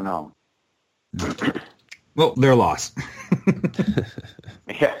 I don't know. Well, their loss.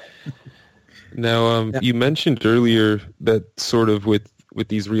 Yeah. Now, you mentioned earlier that sort of with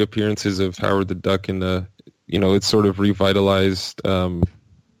these reappearances of Howard the Duck and it's sort of revitalized. I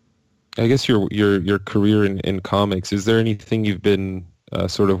guess your career in comics. Is there anything you've been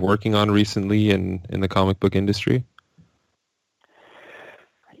sort of working on recently in the comic book industry?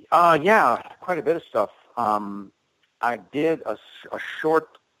 Yeah, quite a bit of stuff. I did a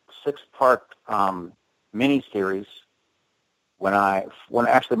short 6-part miniseries when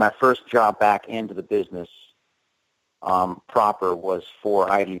actually my first job back into the business proper was for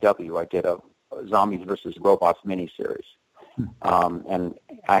IDW. I did a Zombies versus Robots miniseries, and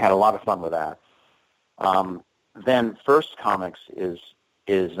I had a lot of fun with that. Then First Comics is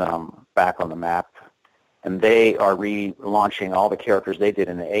back on the map, and they are relaunching all the characters they did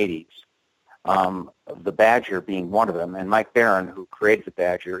in the 80s. The Badger being one of them, and Mike Barron, who created the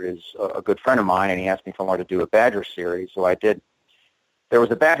Badger, is a good friend of mine, and he asked me if I wanted to do a Badger series, so I did. There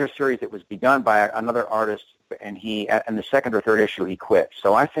was a Badger series that was begun by another artist, and in the second or third issue, he quit.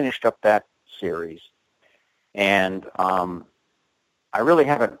 So I finished up that series, and I really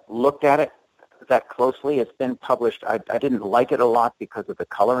haven't looked at it that closely. It's been published. I didn't like it a lot because of the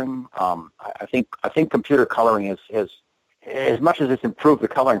coloring. I think computer coloring is as much as it's improved the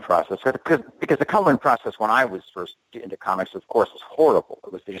coloring process, because the coloring process when I was first into comics, of course, was horrible.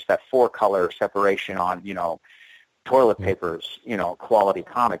 It was just that 4-color separation on, toilet papers, quality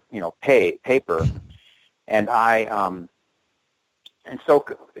comic, paper. And and so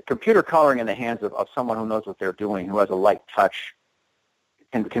computer coloring in the hands of someone who knows what they're doing, who has a light touch,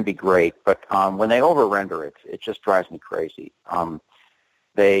 can be great. But when they over-render it, it just drives me crazy. I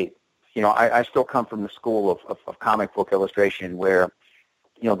still come from the school of comic book illustration where,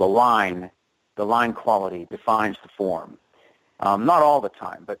 the line quality defines the form. Not all the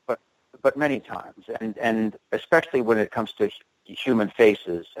time, but many times, and especially when it comes to human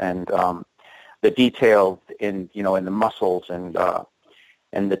faces and the detail in the muscles and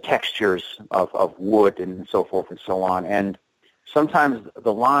the textures of wood and so forth and so on. And sometimes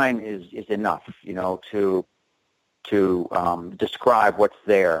the line is enough, to describe what's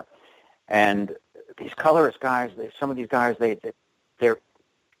there. And these colorist guys, some of these guys, they're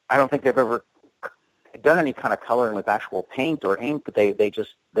I don't think they've ever done any kind of coloring with actual paint or ink, but they've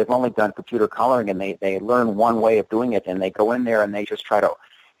only done computer coloring, and they learn one way of doing it, and they go in there and they just try to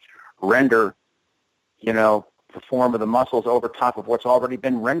render, the form of the muscles over top of what's already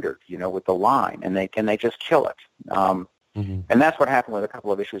been rendered, with the line, and they just kill it. And that's what happened with a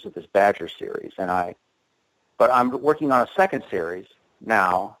couple of issues of this Badger series. But I'm working on a second series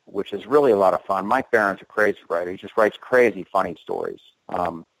now, which is really a lot of fun. Mike Barron's a crazy writer. He just writes crazy, funny stories.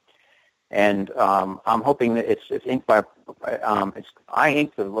 I'm hoping that it's inked by. I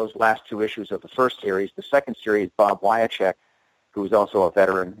inked those last 2 issues of the first series. The second series, Bob Wyacek, who's also a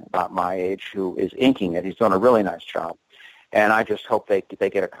veteran about my age, who is inking it. He's done a really nice job, and I just hope they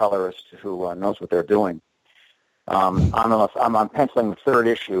get a colorist who knows what they're doing. I'm penciling the 3rd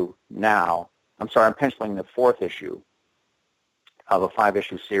issue now. I'm penciling the 4th issue of a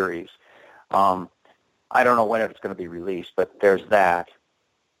 5-issue series. I don't know when it's going to be released, but there's that.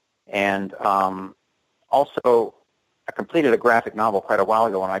 And also, completed a graphic novel quite a while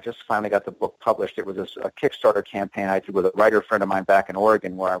ago, and I just finally got the book published. It was a Kickstarter campaign I did with a writer friend of mine back in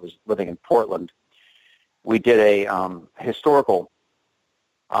Oregon, where I was living in Portland. We did a historical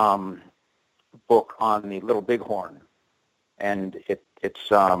book on the Little Bighorn, and it's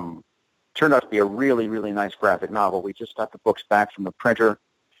turned out to be a really, really nice graphic novel. We just got the books back from the printer,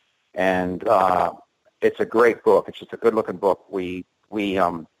 and it's a great book. It's just a good-looking book. We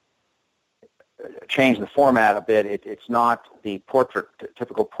changed the format a bit. It's not the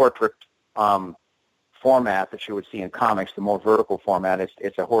typical portrait format that you would see in comics, the more vertical format.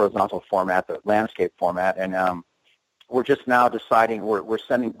 It's a horizontal format, the landscape format, and we're just now deciding. We're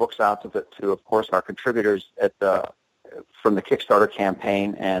sending books out to of course, our contributors from the Kickstarter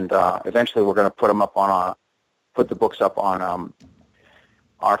campaign, and eventually we're going to put the books up on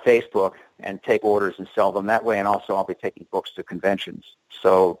our Facebook and take orders and sell them that way. And also, I'll be taking books to conventions.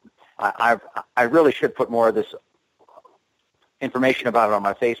 So I really should put more of this information about it on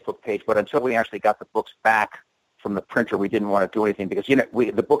my Facebook page, but until we actually got the books back from the printer, we didn't want to do anything because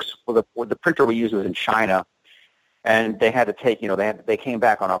the printer we used was in China, and they had to take they came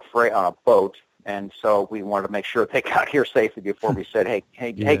back on a boat, and so we wanted to make sure they got here safely before we said,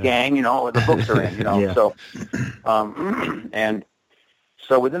 hey gang, the books are in, Yeah. So and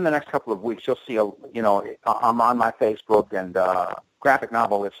so within the next couple of weeks, you'll see I'm on my Facebook, and graphic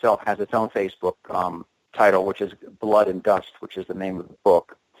novel itself has its own Facebook title, which is Blood and Dust, which is the name of the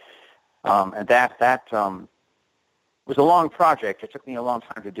book. And that was a long project. It took me a long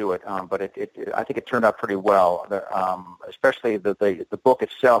time to do it, but I think it turned out pretty well. Especially the book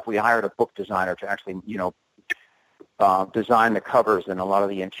itself, we hired a book designer to actually design the covers and a lot of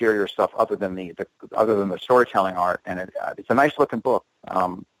the interior stuff, other than the storytelling art. And it's a nice looking book.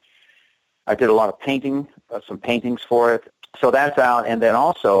 I did a lot of painting, some paintings for it. So that's out. And then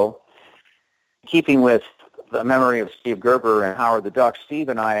also, keeping with the memory of Steve Gerber and Howard the Duck, Steve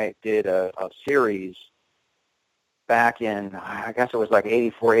and I did a series back in, I guess it was like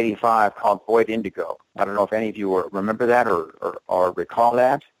 84, 85, called Void Indigo. I don't know if any of you remember that or recall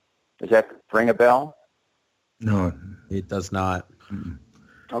that. Does that ring a bell? No, it does not.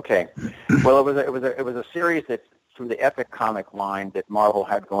 Okay. Well, it was a series that through the Epic comic line that Marvel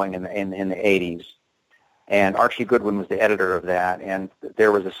had going in the 80s. And Archie Goodwin was the editor of that. And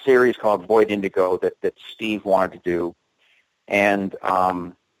there was a series called Void Indigo that Steve wanted to do. And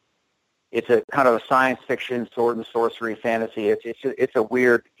it's a kind of a science fiction, sword and sorcery fantasy. It's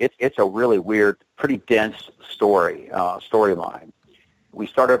a really weird, pretty dense storyline. We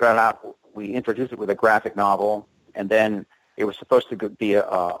started that out. We introduced it with a graphic novel, and then it was supposed to be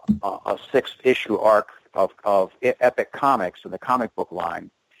a 6-issue arc of Epic Comics in the comic book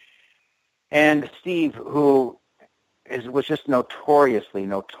line. And Steve, who was just notoriously,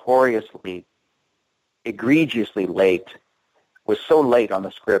 egregiously late, was so late on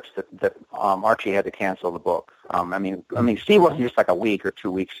the scripts that Archie had to cancel the book. I mean, Steve wasn't just like a week or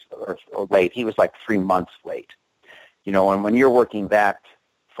 2 weeks or late. He was like 3 months late. And when you're working that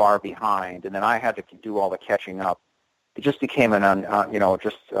far behind, and then I had to do all the catching up, it just became an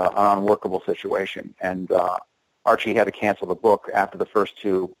unworkable situation. And Archie had to cancel the book after the first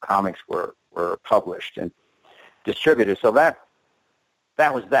 2 comics were published and distributed. So that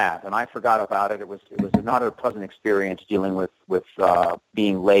was that, and I forgot about it. It was not a pleasant experience dealing with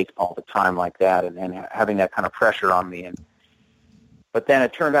being late all the time like that, and having that kind of pressure on me. But then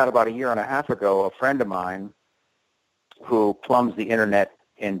it turned out about a year and a half ago, a friend of mine who plumbs the internet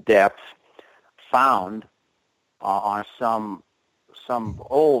in depth found on some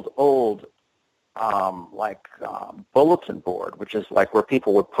old bulletin board, which is like where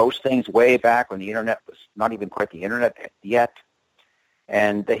people would post things way back when the internet was not even quite the internet yet.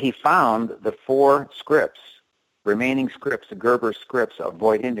 And he found the 4 remaining scripts, the Gerber scripts of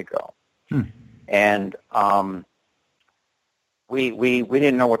Void Indigo. And we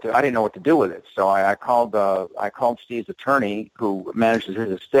didn't know I didn't know what to do with it. So I called Steve's attorney, who manages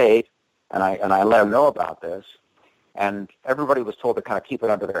his estate, and I let him know about this. And everybody was told to kind of keep it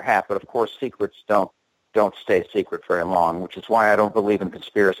under their hat, but of course secrets don't stay secret very long, which is why I don't believe in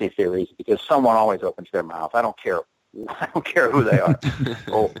conspiracy theories, because someone always opens their mouth. I don't care who they are.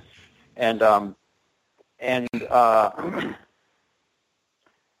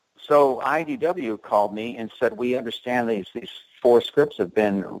 So IDW called me and said, we understand these 4 scripts have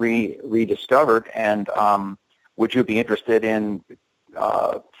been rediscovered, and would you be interested in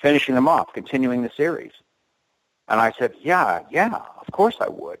finishing them off, continuing the series? And I said, yeah, of course I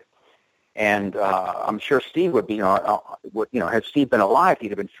would. And I'm sure Steve would be, had Steve been alive,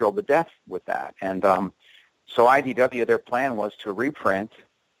 he'd have been thrilled to death with that. And so IDW, their plan was to reprint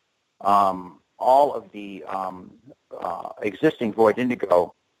all all of the existing Void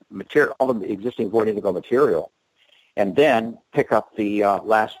Indigo material, all of the existing Void Indigo material, and then pick up the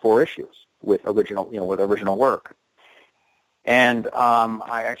last 4 issues with original work. And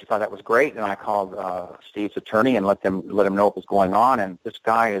I actually thought that was great, and I called Steve's attorney and let him know what was going on. And this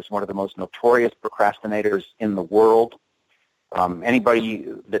guy is one of the most notorious procrastinators in the world. Anybody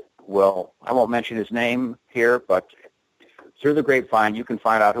that I won't mention his name here, but through the grapevine, you can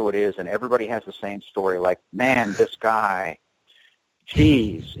find out who it is, and everybody has the same story. Like, man, this guy,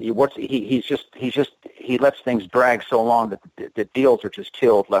 geez, he lets things drag so long that the deals are just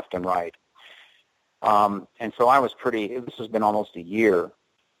killed left and right. And so I was this has been almost a year.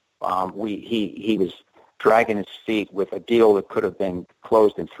 He was dragging his feet with a deal that could have been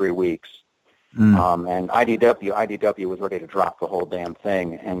closed in 3 weeks. And IDW was ready to drop the whole damn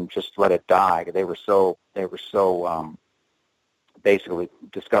thing and just let it die. They were so basically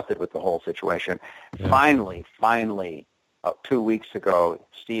disgusted with the whole situation. Yeah. Finally, 2 weeks ago,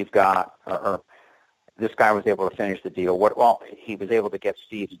 Steve this guy was able to finish the deal. He was able to get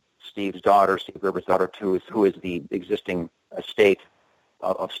Steve's daughter, Steve Rivers' daughter, who is the existing estate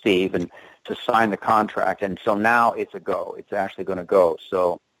of Steve, and to sign the contract. And so now it's a go. It's actually going to go.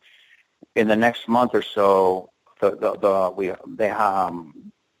 So in the next month or so, IDW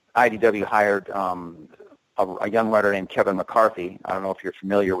hired a young writer named Kevin McCarthy. I don't know if you're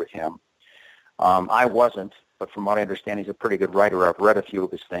familiar with him. I wasn't, but from what I understand, he's a pretty good writer. I've read a few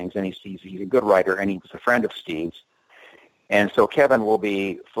of his things, and he's a good writer, and he was a friend of Steve's. And so Kevin will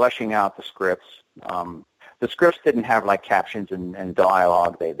be fleshing out the scripts. The scripts didn't have like captions and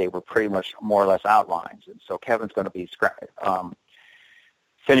dialogue. They were pretty much more or less outlines. And so Kevin's going to be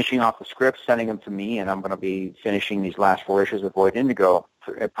finishing off the scripts, sending them to me, and I'm going to be finishing these last 4 issues of Void Indigo,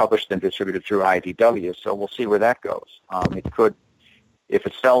 published and distributed through IDW. So we'll see where that goes. It could, if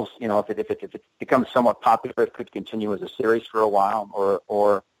it sells, if it becomes somewhat popular, it could continue as a series for a while,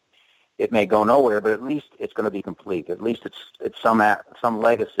 or it may go nowhere. But at least it's going to be complete. At least it's some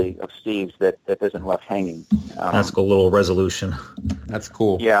legacy of Steve's that isn't left hanging. That's a little resolution. That's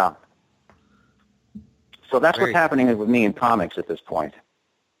cool. Yeah. So that's what's happening with me in comics at this point.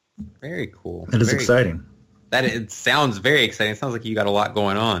 Very cool. It is exciting. It sounds very exciting. It sounds like you got a lot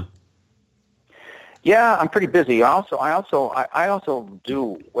going on. Yeah, I'm pretty busy. I also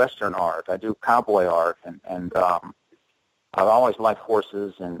do Western art. I do cowboy art, and I've always liked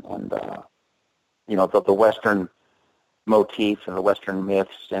horses and the Western motifs and the Western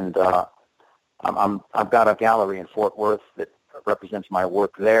myths. And I've got a gallery in Fort Worth that represents my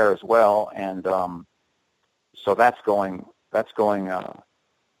work there as well. And so that's going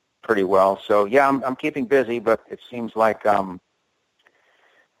pretty well. So yeah, I'm keeping busy, but it seems like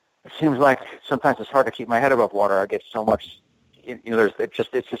sometimes it's hard to keep my head above water. I get so much, it's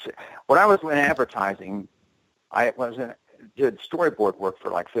just when I was in advertising, did storyboard work for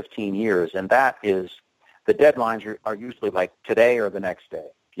like 15 years, and that is, the deadlines are usually like today or the next day,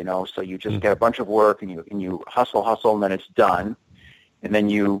 so you just get a bunch of work and you hustle, and then it's done, and then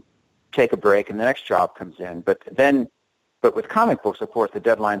you take a break and the next job comes in. But with comic books, of course, the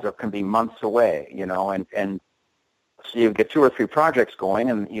deadlines can be months away, and so you get 2 or 3 projects going,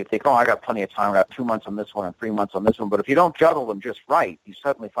 and you think, I got plenty of time. I got 2 months on this one and 3 months on this one. But if you don't juggle them just right, you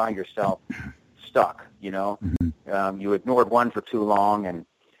suddenly find yourself stuck, You ignored one for too long and,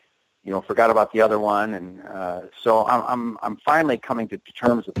 forgot about the other one. And so I'm finally coming to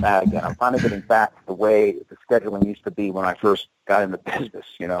terms with that again. I'm finally getting back to the way the scheduling used to be when I first got in the business,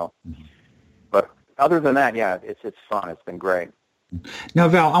 But other than that, yeah, it's fun. It's been great. Now,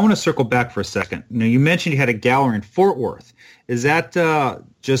 Val, I want to circle back for a second. You mentioned you had a gallery in Fort Worth. Is that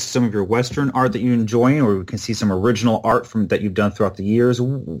just some of your Western art that you enjoy, or we can see some original art that you've done throughout the years?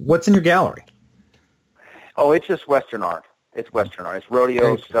 What's in your gallery? Oh, it's just Western art. It's Western art. It's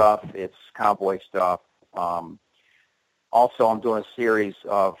rodeo stuff. It's cowboy stuff. Also, I'm doing a series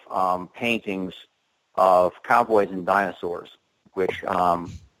of paintings of cowboys and dinosaurs, which I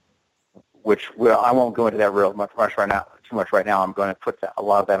won't go into that too much right now. I'm going to put a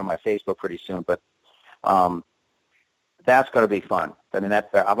lot of that on my Facebook pretty soon, but that's going to be fun. I mean,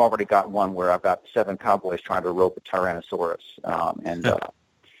 I've already got one where I've got 7 cowboys trying to rope a Tyrannosaurus, and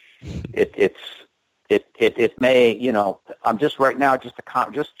it may, I'm just right now just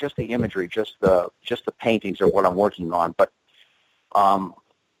the imagery, just the paintings are what I'm working on, but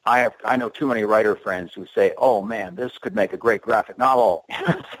I know too many writer friends who say, "Oh man, this could make a great graphic novel."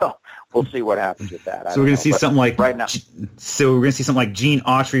 So we'll see what happens with that. So we're going to see something like right now. So we're going to see something like Gene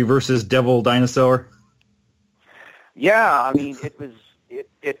Autry versus Devil Dinosaur. Yeah, I mean, it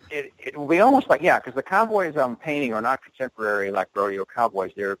it will be almost like, yeah, because the cowboys I'm painting are not contemporary like rodeo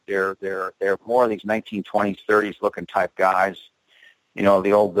cowboys. They're more of these 1920s, 30s looking type guys. You know,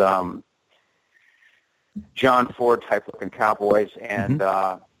 the old John Ford type looking cowboys, and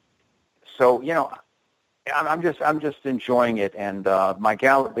so you know, I'm just enjoying it, and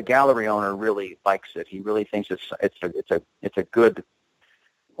the gallery owner really likes it. He really thinks it's a good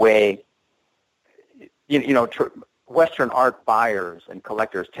way. You know, Western art buyers and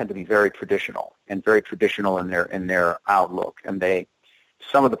collectors tend to be very traditional in their outlook, and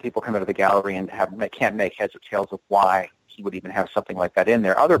some of the people come into the gallery and can't make heads or tails of why he would even have something like that in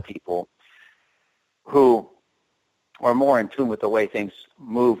there. Other people who are more in tune with the way things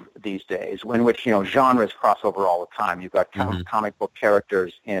move these days, in which, you know, genres cross over all the time. You've got comic book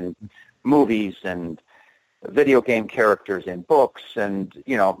characters in movies and video game characters in books, and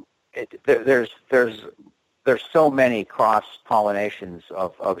you know, there's so many cross pollinations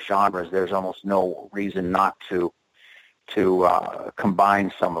of genres. There's almost no reason not to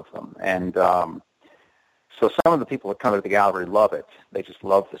combine some of them, and so some of the people that come to the gallery love it. They just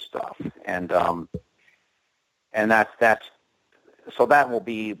love the stuff, and that's so that will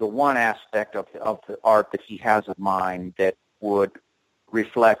be the one aspect of the art that he has of mine that would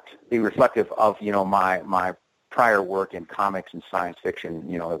be reflective of, you know, my prior work in comics and science fiction,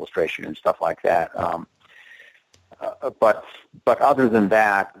 you know, illustration and stuff like that. But other than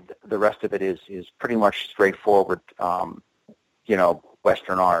that, the rest of it is pretty much straightforward, you know,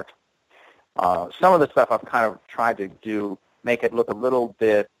 Western art. Some of the stuff I've kind of tried to make it look a little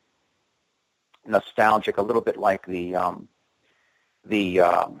bit nostalgic, a little bit like the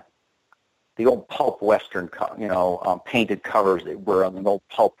old pulp Western, you know, painted covers that were on the old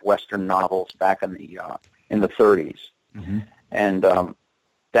pulp Western novels back in the 30s, and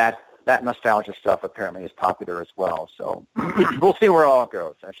that nostalgia stuff apparently is popular as well. So we'll see where it all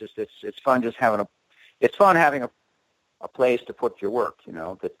goes. It's fun just having a place to put your work, you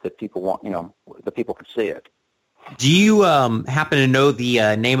know, that people want, you know, the people can see it. Do you happen to know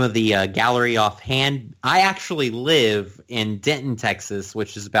the name of the gallery offhand? I actually live in Denton, Texas,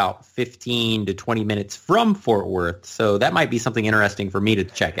 which is about 15 to 20 minutes from Fort Worth. So that might be something interesting for me to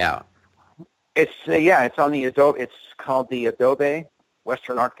check out. It's it's on the Adobe. It's called the Adobe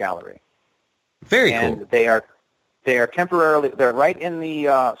Western Art Gallery. Very and cool. They are temporarily. They're right in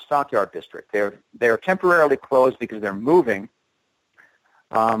the Stockyard district. They're temporarily closed because they're moving.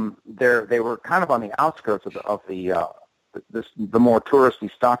 They were kind of on the outskirts of the more touristy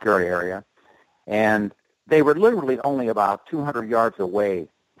Stockyard area, and they were literally only about 200 yards away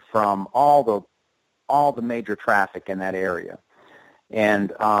from all the major traffic in that area.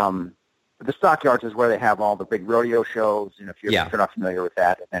 And the Stockyards is where they have all the big rodeo shows, and if you're not familiar with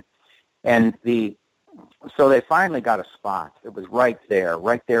that, so they finally got a spot. It was right there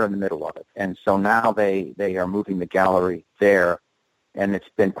in the middle of it, and so now they are moving the gallery there. And it's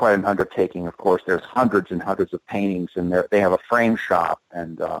been quite an undertaking. Of course, there's hundreds and hundreds of paintings, and they have a frame shop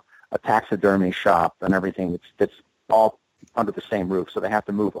and a taxidermy shop and everything. It's all under the same roof, so they have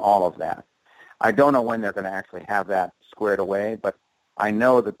to move all of that. I don't know when they're going to actually have that squared away, but I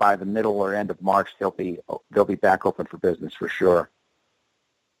know that by the middle or end of March they'll be back open for business for sure.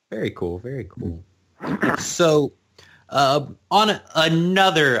 Very cool. Very cool. So. On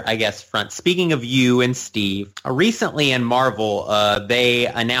another, I guess, front, speaking of you and Steve, recently in Marvel, they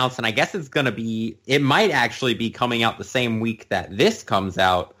announced, and I guess it might actually be coming out the same week that this comes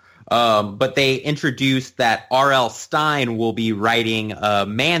out, but they introduced that R.L. Stine will be writing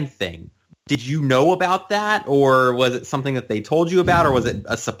Man-Thing. Did you know about that, or was it something that they told you about, or was it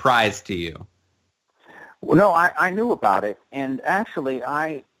a surprise to you? Well, no, I knew about it, and actually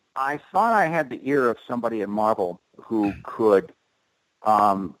I thought I had the ear of somebody at Marvel who could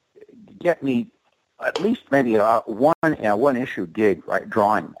get me at least maybe a one issue gig, right,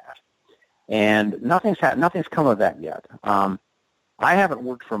 drawing that, and nothing's come of that yet. I haven't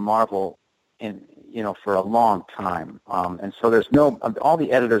worked for Marvel for a long time, and so there's all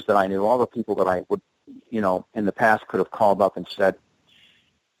the editors that I knew, all the people that I would, in the past could have called up and said,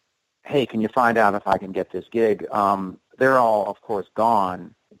 hey, can you find out if I can get this gig? They're all, of course,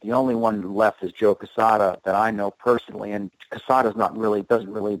 gone. The only one left is Joe Quesada that I know personally, and Quesada's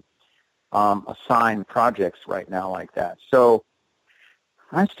doesn't really assign projects right now like that. So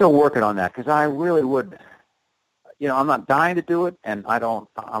I'm still working on that because I really would, I'm not dying to do it, and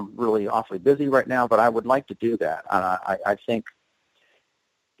I'm really awfully busy right now, but I would like to do that. I think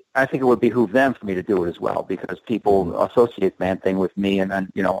it would behoove them for me to do it as well, because people associate Man-Thing with me, and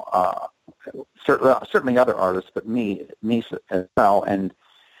then certainly other artists, but me as well. And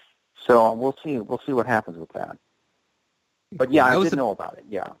so we'll see what happens with that. But yeah, That I was did know about it.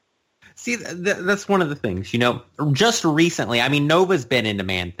 Yeah. See, that's one of the things, just recently, I mean, Nova's been into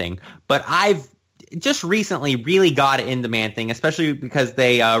Man-Thing, but I've just recently really got into Man-Thing, especially because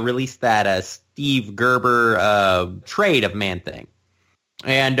they released that Steve Gerber trade of Man-Thing.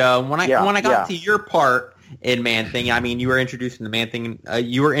 And when I got to your part in Man-Thing, I mean, you were introduced into Man-Thing,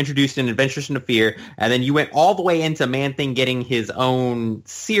 you were introduced in Adventures into Fear, and then you went all the way into Man-Thing getting his own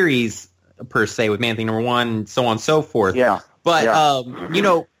series, per se, with Man-Thing #1, and so on and so forth. Yeah. But,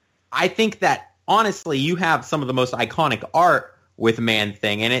 yeah. I think that, honestly, you have some of the most iconic art with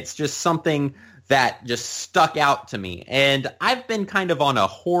Man-Thing, and it's just something that just stuck out to me. And I've been kind of on a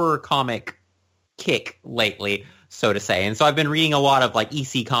horror comic kick lately, so to say. And so I've been reading a lot of like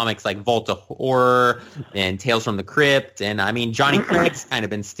EC comics like Vault of Horror and Tales from the Crypt. And I mean, Johnny Craig's kind of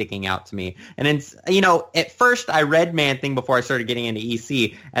been sticking out to me. And it's, at first I read Man-Thing before I started getting into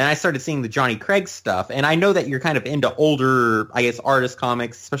EC, and I started seeing the Johnny Craig stuff. And I know that you're kind of into older, I guess, artist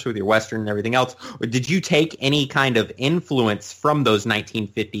comics, especially with your Western and everything else. Or did you take any kind of influence from those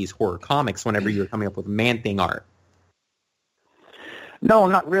 1950s horror comics whenever you were coming up with Man-Thing art? No,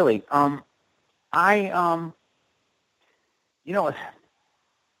 not really.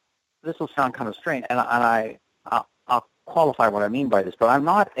 This will sound kind of strange, and I'll qualify what I mean by this, but I'm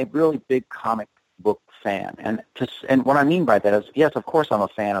not a really big comic book fan. And what I mean by that is, yes, of course I'm a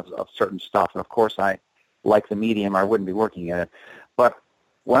fan of certain stuff, and of course I like the medium, or I wouldn't be working in it. But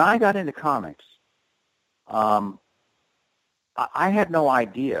when I got into comics, I had no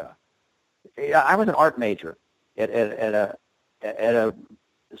idea. I was an art major at a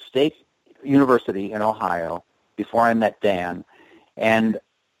state university in Ohio before I met Dan, and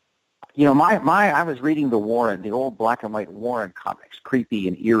I was reading the old black and white Warren comics, creepy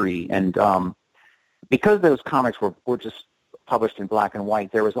and eerie, and because those comics were just published in black and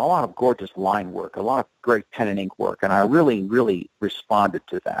white, there was a lot of gorgeous line work, a lot of great pen and ink work, and I really, really responded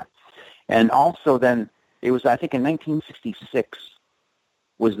to that. And also then, it was, I think in 1966,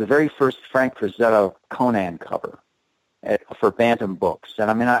 was the very first Frank Frazetta Conan cover for Bantam Books.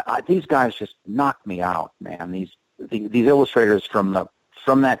 And I mean, these guys just knocked me out, man. These illustrators from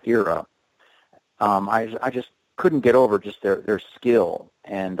that era, I just couldn't get over just their skill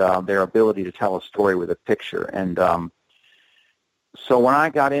and their ability to tell a story with a picture. And so when I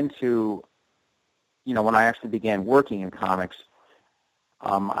got into, when I actually began working in comics,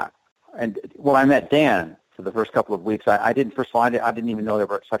 when I met Dan for the first couple of weeks, I didn't even know there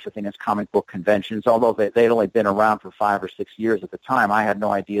were such a thing as comic book conventions, although they'd only been around for 5 or 6 years at the time. I had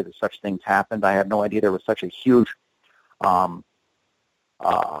no idea that such things happened. I had no idea there was such a huge a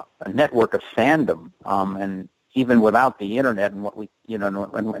network of fandom, and even without the internet and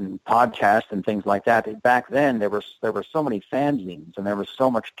and podcasts and things like that, back then there were so many fanzines and there was so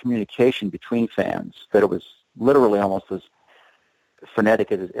much communication between fans that it was literally almost as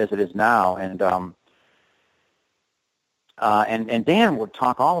frenetic as it is now. And Dan would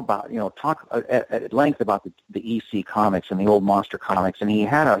talk at length about the EC comics and the old monster comics, and he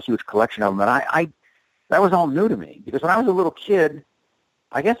had a huge collection of them. And that was all new to me, because when I was a little kid,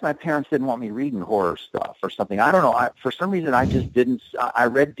 I guess my parents didn't want me reading horror stuff or something. I don't know. For some reason, I just didn't. I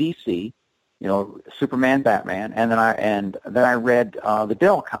read DC, Superman, Batman, and then I read the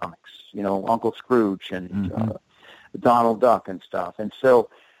Dell comics, Uncle Scrooge and Donald Duck and stuff. And so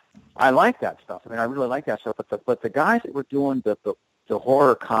I like that stuff. I mean, I really like that stuff. But the guys that were doing the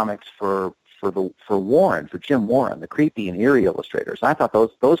horror comics for Warren, for Jim Warren, the creepy and eerie illustrators, I thought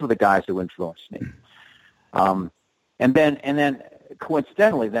those were the guys who influenced me. And then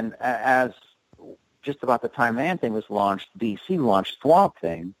coincidentally, then as just about the time Man-Thing was launched, DC launched Swamp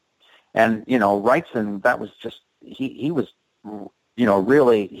Thing, and Wrightson, that was just he was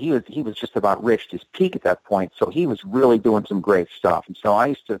really he was just about reached his peak at that point, so he was really doing some great stuff. And so I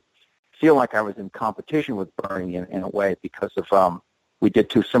used to feel like I was in competition with Bernie in a way, because of we did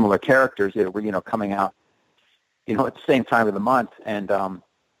two similar characters that were coming out at the same time of the month, and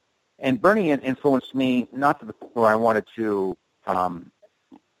Bernie influenced me, not to the point where I wanted to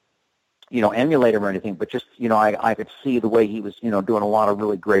emulate him or anything, but just I could see the way he was doing a lot of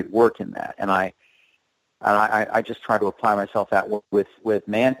really great work in that, and I just tried to apply myself that with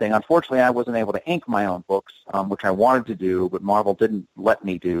Man-Thing. Unfortunately, I wasn't able to ink my own books, which I wanted to do, but Marvel didn't let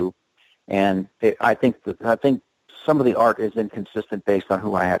me do. And I think some of the art is inconsistent based on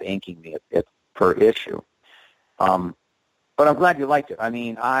who I had inking it per issue. But I'm glad you liked it. I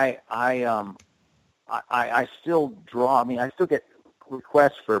mean, I still draw. I mean, I still get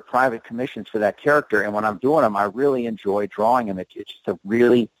requests for private commissions for that character, and when I'm doing them, I really enjoy drawing him. It's just a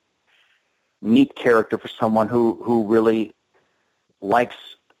really neat character for someone who really likes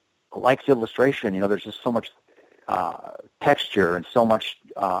illustration. There's just so much. texture and so much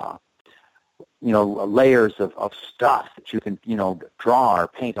layers of stuff that you can draw or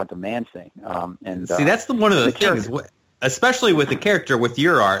paint onto Man-Thing. And see, that's one of the things. character- Especially with the character, with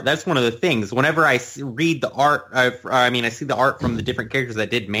your art, that's one of the things. Whenever I read the art, I see the art from the different characters that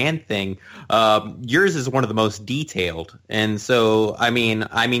did Man-Thing, yours is one of the most detailed. And so, I mean,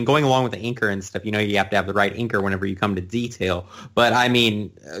 going along with the inker and stuff, you have to have the right inker whenever you come to detail. But I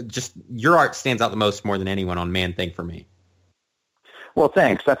mean, just your art stands out the most more than anyone on Man-Thing for me. Well,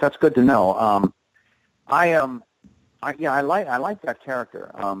 thanks. That's good to know. I like that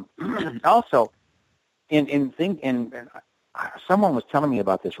character. Also, someone was telling me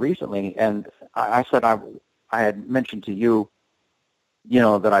about this recently, and I said I had mentioned to you,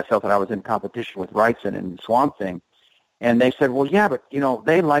 that I felt that I was in competition with Wrightson and Swamp Thing, and they said, well, yeah, but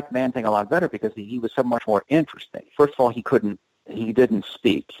they liked Man-Thing a lot better because he was so much more interesting. First of all, he didn't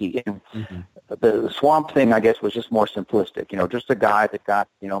speak. The Swamp Thing, I guess, was just more simplistic. Just a guy that got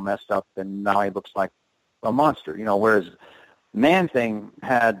messed up, and now he looks like a monster. Whereas Man-Thing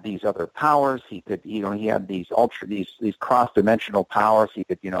had these other powers. He could, he had these cross-dimensional powers. He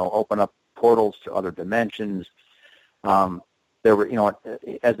could, open up portals to other dimensions. There were,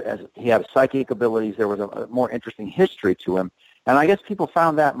 as he had psychic abilities, there was a more interesting history to him. And I guess people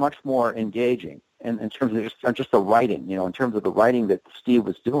found that much more engaging in terms of just the writing, in terms of the writing that Steve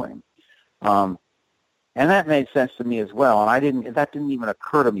was doing. And that made sense to me as well. And that didn't even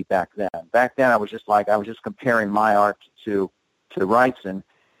occur to me back then. Back then I was just comparing my art to Wrightson,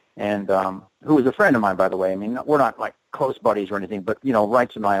 and who was a friend of mine, by the way. I mean, we're not like close buddies or anything, but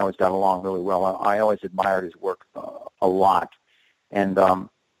Wrightson and I always got along really well. I always admired his work a lot, and but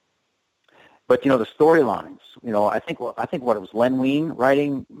the storylines. I think what it was Len Wein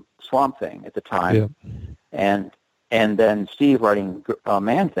writing Swamp Thing at the time, yeah. and then Steve writing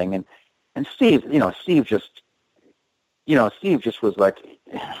Man-Thing, and Steve, Steve just was like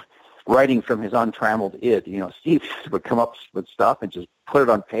writing from his untrammeled id. Steve would come up with stuff and just put it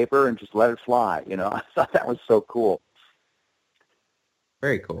on paper and just let it fly. I thought that was so cool.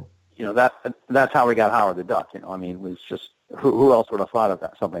 Very cool. That's how we got Howard the Duck. It was just who else would have thought of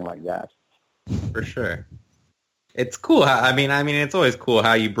that, something like that? For sure. It's cool. It's always cool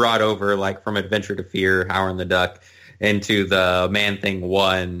how you brought over like from Adventure to Fear, Howard the Duck, into the Man-Thing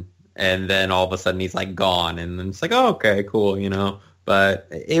 1, and then all of a sudden he's like gone, and then it's like, oh, okay, cool, But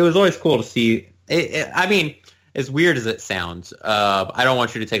it was always cool to see. As weird as it sounds, I don't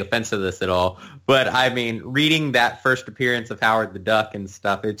want you to take offense to this at all, but reading that first appearance of Howard the Duck and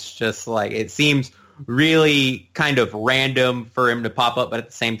stuff, it's just like, it seems really kind of random for him to pop up, but at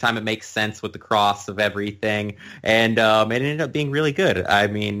the same time it makes sense with the cross of everything, and it ended up being really good.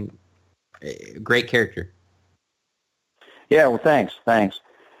 Great character. Yeah, well, thanks.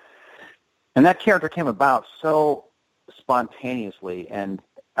 And that character came about so spontaneously, and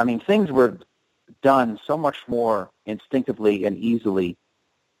things were done so much more instinctively and easily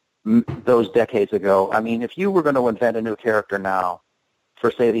those decades ago. If you were going to invent a new character now for,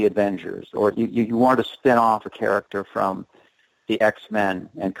 say, the Avengers, or you wanted to spin off a character from the X-Men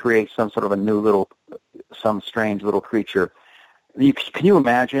and create some sort of a new some strange little creature, can you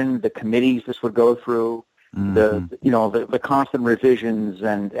imagine the committees this would go through? Mm-hmm. The constant revisions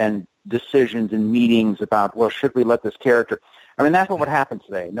and decisions and meetings about, well, should we let this character? That's what would happen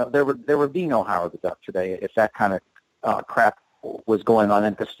today. No, there would be no Howard the Duck today if that kind of crap was going on.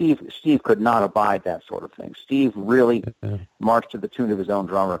 And because Steve could not abide that sort of thing. Steve really marched to the tune of his own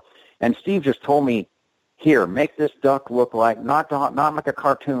drummer. And Steve just told me, here, make this duck look like not like a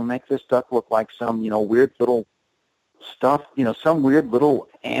cartoon. Make this duck look like some weird little stuff. Some weird little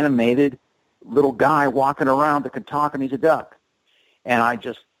animated little guy walking around that could talk, and he's a duck. And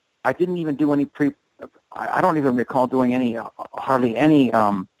I didn't even do any I don't even recall doing hardly any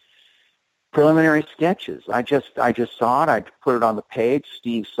preliminary sketches. I just saw it. I put it on the page.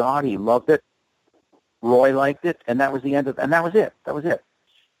 Steve saw it. He loved it. Roy liked it, and that was the end of. And that was it. That was it.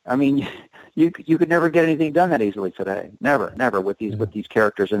 You could never get anything done that easily today. Never with these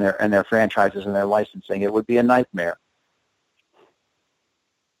characters and their franchises and their licensing. It would be a nightmare.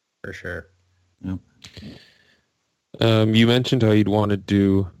 For sure. Yeah. You mentioned how you'd want to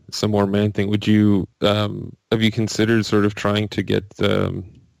do some more Man-Thing. Would you have you considered sort of trying to get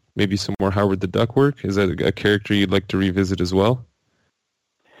maybe some more Howard the Duck work? Is that a character you'd like to revisit as well?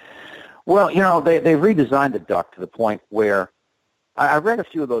 Well, they redesigned the Duck to the point where I read a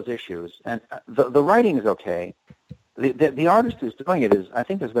few of those issues, and the writing is okay. The artist who's doing it I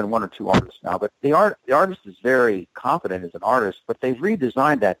think there's been one or two artists now, but the artist is very competent as an artist, but they've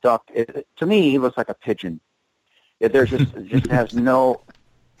redesigned that duck. To me, he looks like a pigeon. It just has no,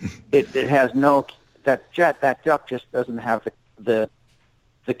 it has no that duck just doesn't have the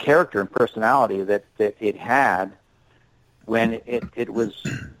character and personality that it had when it was.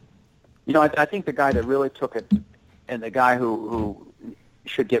 You know, I think the guy that really took it, and the guy who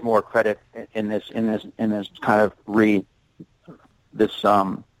should get more credit in this kind of new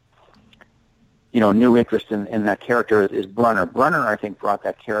interest in that character is Brunner. Brunner, I think, brought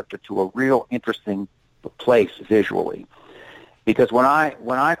that character to a real interesting place visually, because when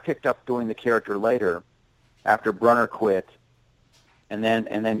I picked up doing the character later, after Brunner quit, and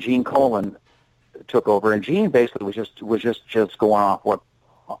then Gene Colan took over, and Gene basically was just going off what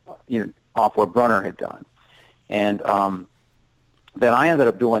Brunner had done, and then I ended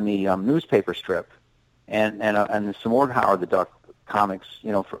up doing the newspaper strip, and some more Howard the Duck comics,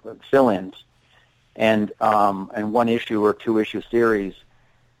 for fill-ins, and 1 issue or 2 issue series,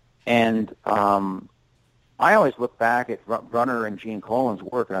 and I always look back at Brunner and Gene Colan's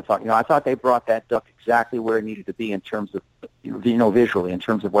work, and I thought they brought that duck exactly where it needed to be in terms of visually, in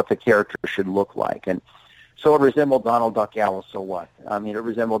terms of what the character should look like, and so it resembled Donald Duck, yeah, well, so what? I mean, it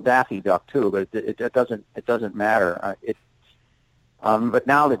resembled Daffy Duck too, but it doesn't matter. But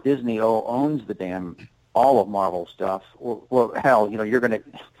now that Disney owns all of Marvel stuff, well, hell, you're gonna,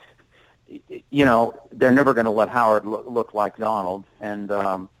 they're never gonna let Howard look like Donald, and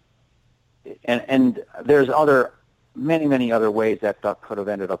there's many other ways that duck could have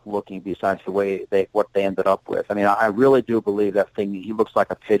ended up looking besides the way what they ended up with. I mean, I really do believe that thing. He looks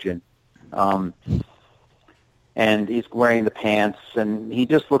like a pigeon. And he's wearing the pants, and he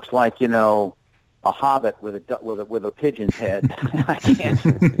just looks like a hobbit with a pigeon's head. I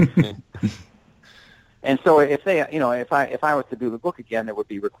can't. And so if they, if I was to do the book again, it would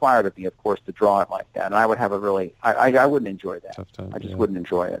be required of me, of course, to draw it like that, and I would have I wouldn't enjoy that. Tough time, I just wouldn't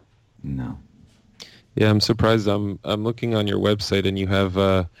enjoy it. No. Yeah, I'm surprised. I'm looking on your website, and you have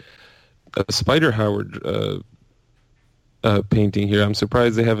a Spider Howard painting here. I'm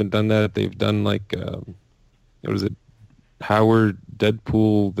surprised they haven't done that. They've done like. What is it, Howard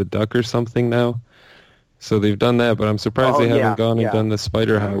Deadpool the Duck or something now? So they've done that, but I'm surprised they haven't gone and done the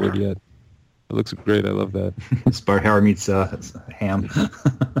Spider Howard yet. It looks great. I love that. Spider Howard meets Ham.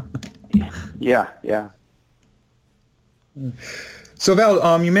 Yeah. So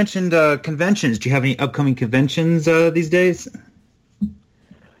Val, you mentioned conventions. Do you have any upcoming conventions these days?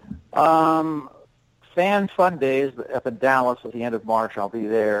 Fan Fun Days up in Dallas at the end of March. I'll be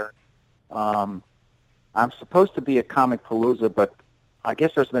there. I'm supposed to be at Comic Palooza, but I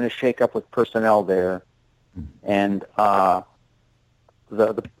guess there's been a shake-up with personnel there, and I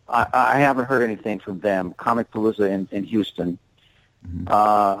haven't heard anything from them. Comic Palooza in Houston.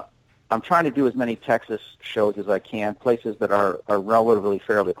 I'm trying to do as many Texas shows as I can, places that are relatively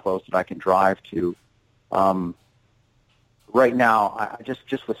fairly close that I can drive to. Right now, I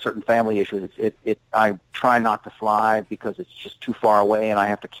just with certain family issues, I try not to fly because it's just too far away, and I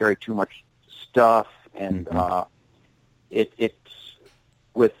have to carry too much stuff. And it's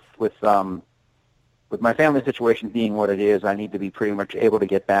with my family situation being what it is, I need to be pretty much able to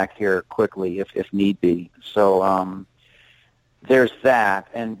get back here quickly if need be. So there's that,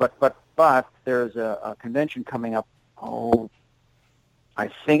 and but there's a convention coming up. I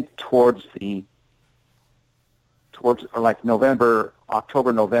think towards like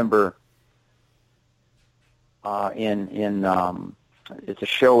October, November. It's a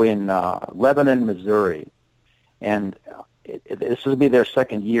show in Lebanon, Missouri, and this will be their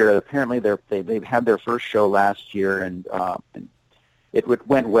second year. Apparently, they've had their first show last year, and it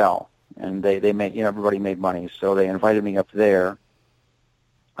went well, and they made everybody made money, so they invited me up there.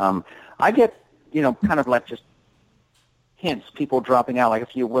 I get kind of like just hints, people dropping out, like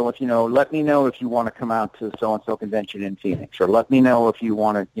if you let me know if you want to come out to so and so convention in Phoenix, or let me know if you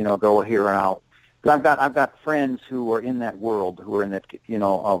want to go here and out. I've got friends who are in that world, who are in that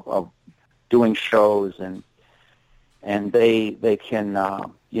of doing shows, and they can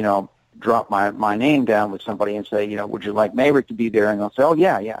drop my name down with somebody and say, would you like Maverick to be there? And they'll say, oh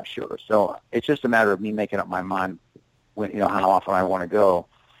yeah, sure. So it's just a matter of me making up my mind when how often I want to go.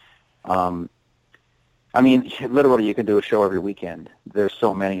 I mean, literally, you can do a show every weekend. There's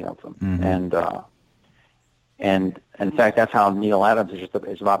so many of them, and in fact, that's how Neil Adams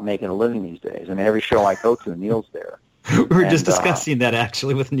is about making a living these days. I mean, every show I go to, Neil's there. We were just discussing that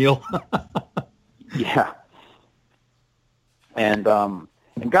actually with Neil. Yeah. And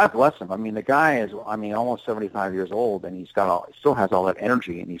God bless him. I mean, the guy is, almost 75 years old, and he still has all that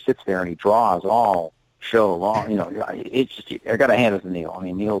energy, and he sits there and he draws all show long. It's just, I got to hand it to Neil. I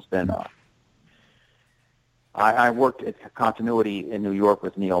mean, Neil's been. I worked at Continuity in New York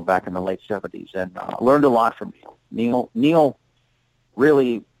with Neil back in the late 70s, and learned a lot from Neil. Neil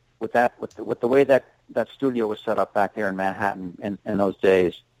really with the way that studio was set up back there in Manhattan in those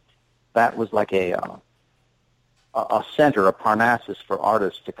days, that was like a center, a Parnassus for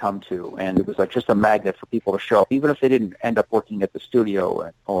artists to come to, and it was like just a magnet for people to show up, even if they didn't end up working at the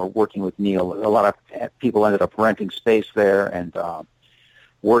studio or working with Neil. A lot of people ended up renting space there and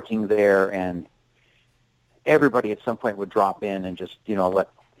working there, and everybody at some point would drop in and just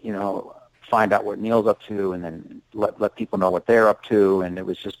find out what Neil's up to, and then let people know what they're up to, and it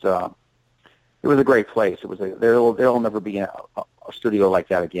was just it was a great place. It was there'll never be a studio like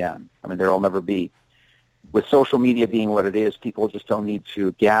that again. I mean, there'll never be. With social media being what it is, people just don't need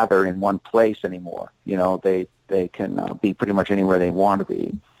to gather in one place anymore. They can be pretty much anywhere they want to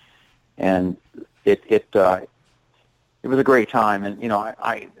be, and it was a great time. And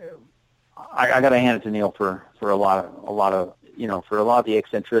I got to hand it to Neil for a lot of for a lot of the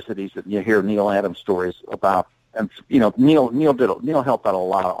eccentricities that you hear Neil Adams stories about. And Neil helped out a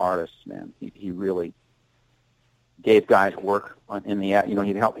lot of artists, man. He really gave guys work in the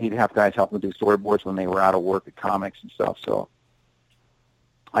he'd have guys help him do storyboards when they were out of work at comics and stuff. So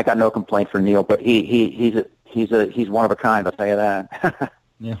I got no complaint for Neil, but he's one of a kind, I'll tell you that.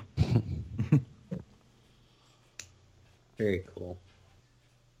 Yeah. Very cool.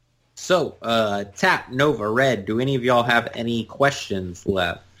 So, Tap, Nova, Red, do any of y'all have any questions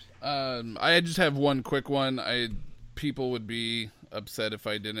left? I just have one quick one. People would be upset if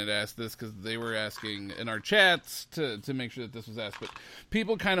I didn't ask this because they were asking in our chats to make sure that this was asked, but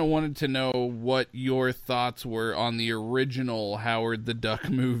people kind of wanted to know what your thoughts were on the original Howard the Duck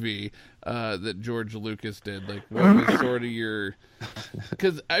movie that George Lucas did. Like, what was sort of your...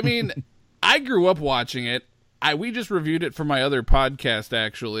 Because, I mean, I grew up watching it. We just reviewed it for my other podcast,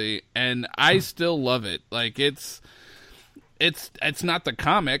 actually, and I still love it. Like, it's not the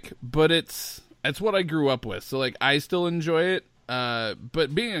comic, but it's what I grew up with. So, like, I still enjoy it.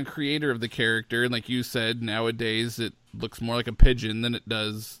 But being a creator of the character, and like you said, nowadays it looks more like a pigeon than it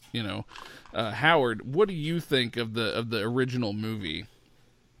does, Howard. What do you think of the original movie?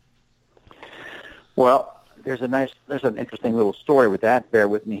 Well, there's an interesting little story with that. Bear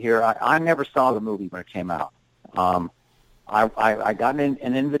with me here. I never saw the movie when it came out. I got an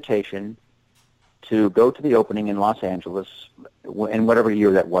invitation to go to the opening in Los Angeles in whatever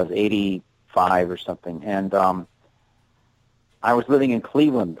year that was, 85 or something, and I was living in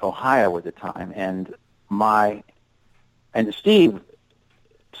Cleveland, Ohio at the time, and Steve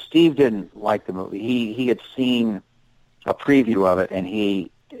didn't like the movie. He had seen a preview of it, and he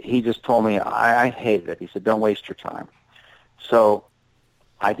just told me, I hated it. He said, don't waste your time. So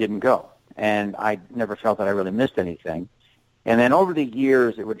I didn't go, and I never felt that I really missed anything. And then over the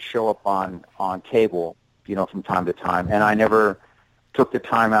years, it would show up on cable, from time to time, and I never took the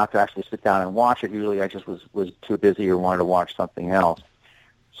time out to actually sit down and watch it. Usually I just was too busy or wanted to watch something else.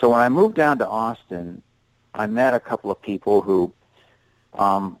 So when I moved down to Austin, I met a couple of people who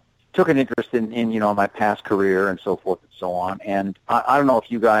took an interest in my past career and so forth and so on. And I don't know if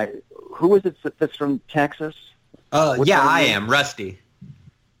you guys, who is it that's from Texas? Yeah, I am, Rusty.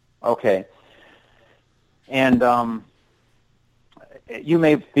 Okay. And you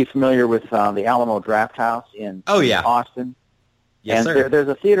may be familiar with the Alamo Drafthouse in Austin. Yes, and sir. There's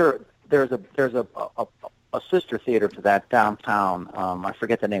a theater. There's a sister theater to that downtown. I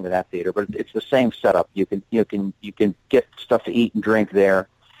forget the name of that theater, but it's the same setup. You can get stuff to eat and drink there,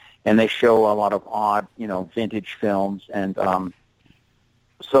 and they show a lot of odd, vintage films. And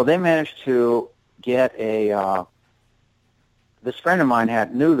so they managed to get this friend of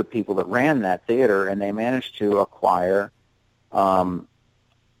mine knew the people that ran that theater, and they managed to acquire a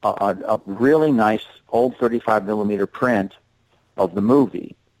really nice old 35 millimeter print of the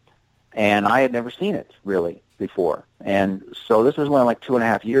movie, and I had never seen it really before. And so this was only like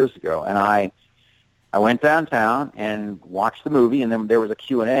 2.5 years ago, and I went downtown and watched the movie, and then there was a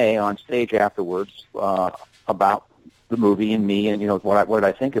Q&A on stage afterwards about the movie and me, and what did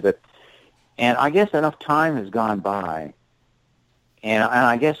I think of it. And I guess enough time has gone by, and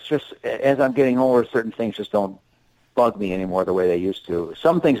I guess just as I'm getting older, certain things just don't bug me anymore the way they used to.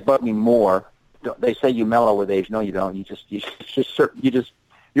 Some things bug me more. They say you mellow with age. No, you don't. You just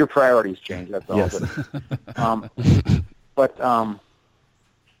your priorities change. That's all. Yes. But I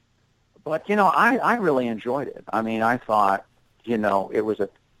really enjoyed it. I mean, I thought it was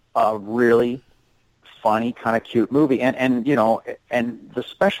a really funny, kind of cute movie, and the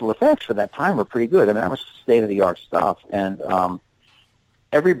special effects for that time were pretty good. I mean, that was state of the art stuff, and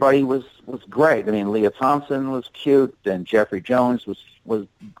everybody was great. I mean, Leah Thompson was cute, and Jeffrey Jones was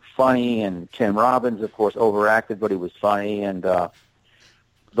funny, and Tim Robbins, of course, overacted, but he was funny, and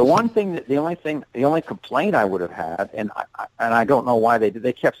The only complaint I would have had, and I don't know why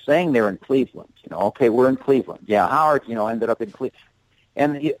they kept saying they're in Cleveland. Okay, we're in Cleveland. Yeah, Howard, ended up in Cleveland,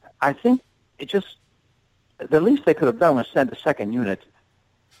 and I think it just the least they could have done was send a second unit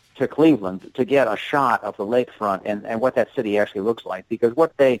to Cleveland to get a shot of the lakefront and what that city actually looks like, because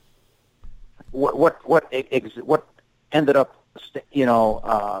what ended up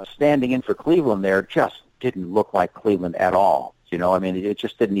standing in for Cleveland there just didn't look like Cleveland at all. I mean, it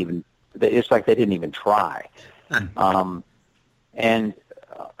just didn't even. It's like they didn't even try. And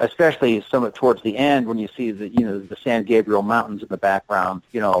especially towards the end when you see the San Gabriel Mountains in the background,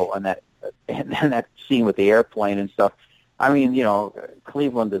 and that scene with the airplane and stuff. I mean,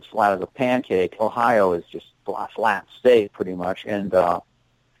 Cleveland is flat as a pancake. Ohio is just flat state pretty much, and I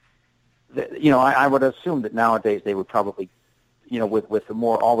would assume that nowadays they would probably, with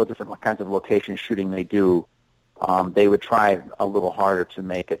all the different kinds of location shooting they do. They would try a little harder to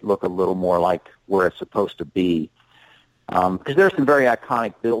make it look a little more like where it's supposed to be. Because there are some very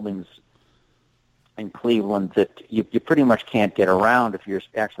iconic buildings in Cleveland that you pretty much can't get around if you're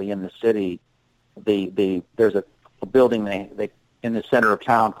actually in the city. There's a building they in the center of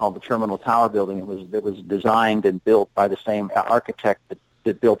town called the Terminal Tower Building. It was designed and built by the same architect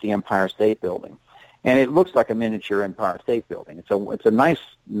that built the Empire State Building. And it looks like a miniature Empire State Building. It's a nice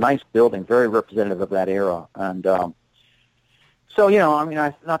building, very representative of that era. And so I mean,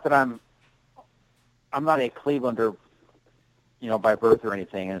 not that I'm not a Clevelander, by birth or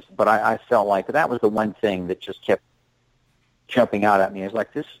anything, but I felt like that was the one thing that just kept jumping out at me. It's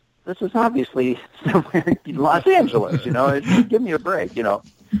like this is obviously somewhere in Los Angeles, give me a break,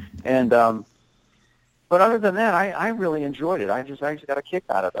 and. But other than that, I really enjoyed it. I just got a kick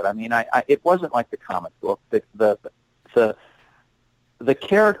out of it. I mean, it wasn't like the comic book. The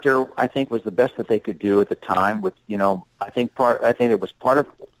character I think was the best that they could do at the time. With I think it was part of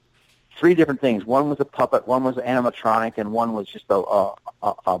three different things. One was a puppet, one was animatronic, and one was just a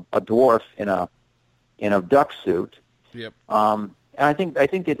dwarf in a duck suit. Yep. And I think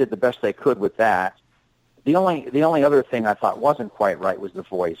they did the best they could with that. The only other thing I thought wasn't quite right was the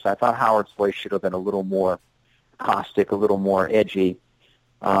voice. I thought Howard's voice should have been a little more caustic, a little more edgy.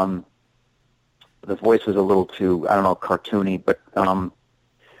 The voice was a little too, cartoony. But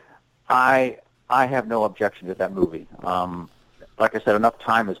I have no objection to that movie. Like I said, enough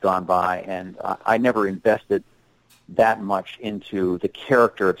time has gone by, and I never invested that much into the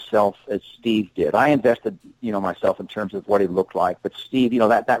character itself as Steve did. I invested, myself in terms of what he looked like, but Steve,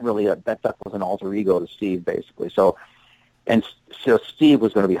 that really that was an alter ego to Steve, basically. So Steve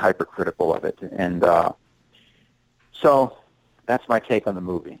was going to be hypercritical of it, and so that's my take on the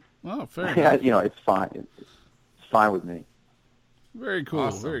movie. Oh, fair enough. It's fine. It's fine with me. Very cool.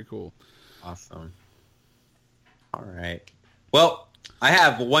 Awesome. Very cool. Awesome. All right. Well, I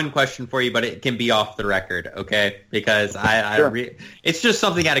have one question for you, but it can be off the record, okay? Because Sure. It's just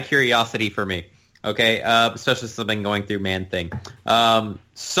something out of curiosity for me, okay? Especially something going through Man-Thing.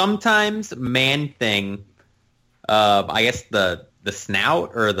 Sometimes Man-Thing, I guess the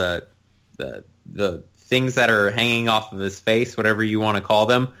snout or the things that are hanging off of his face, whatever you want to call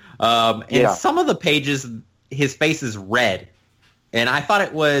them, in some of the pages, his face is red. And I thought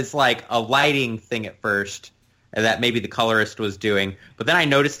it was like a lighting thing at first that maybe the colorist was doing, but then I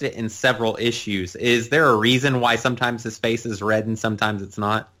noticed it in several issues. Is there a reason why sometimes his face is red and sometimes it's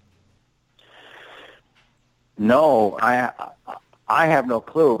not? No, I have no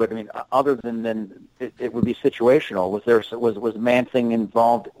clue. But I mean, other than it would be situational. Was Man-Thing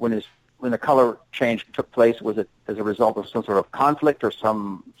involved when the color change took place? Was it as a result of some sort of conflict or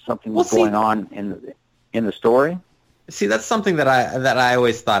something was going on in the story? See, that's something that I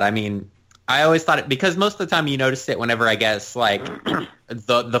always thought. I mean, I always thought it because most of the time you notice it whenever I guess like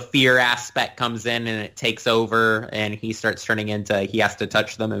the fear aspect comes in and it takes over and he starts turning into he has to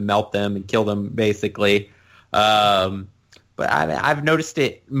touch them and melt them and kill them basically. But I've noticed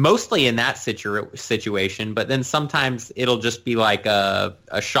it mostly in that situation. But then sometimes it'll just be like a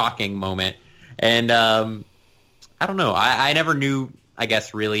shocking moment, and I don't know. I never knew. I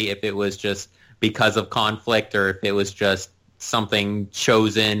guess really if it was just because of conflict or if it was just something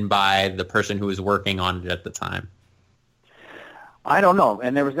chosen by the person who was working on it at the time. I don't know,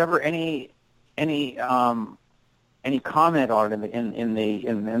 and there was never any comment on it in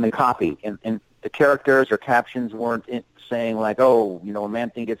the copy. In the characters or captions weren't saying like, "Oh, when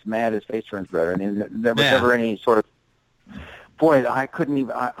Man-Thing gets mad, his face turns red." I mean, there was never any sort of. Boy, I couldn't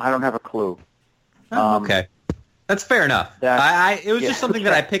even. I don't have a clue. Okay, that's fair enough. It was just something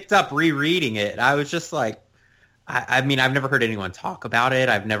that I picked up rereading it. I was just like, I mean, I've never heard anyone talk about it.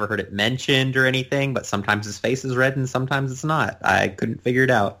 I've never heard it mentioned or anything, but sometimes his face is red and sometimes it's not. I couldn't figure it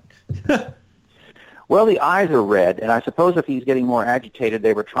out. Well, the eyes are red, and I suppose if he's getting more agitated,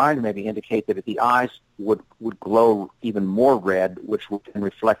 they were trying to maybe indicate that the eyes would glow even more red, which would then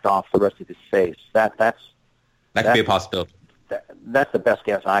reflect off the rest of his face. That could be a possibility. That's the best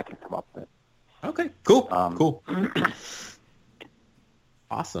guess I can come up with. Okay, cool, cool.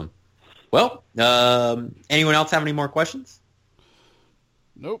 Awesome. Well, anyone else have any more questions?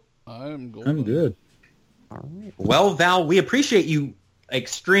 Nope. I'm golden. I'm good. All right. Well, Val, we appreciate you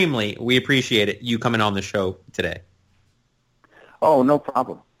extremely. We appreciate it, you coming on the show today. Oh, no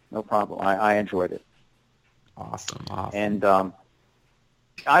problem. No problem. I enjoyed it. Awesome. And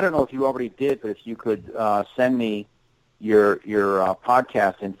I don't know if you already did, but if you could send me your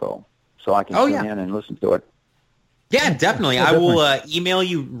podcast info so I can tune in and listen to it. Yeah, definitely. I will email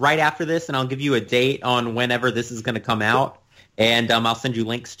you right after this, and I'll give you a date on whenever this is going to come out, and I'll send you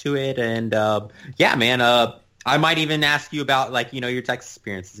links to it. And yeah, man, I might even ask you about your Texas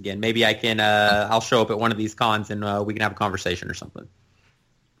experiences again. Maybe I can. I'll show up at one of these cons, and we can have a conversation or something.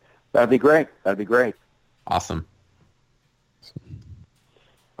 That'd be great. Awesome.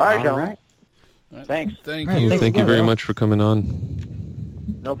 All right, All gentlemen. right. Thanks. Thank All right, you. Thank you very much for coming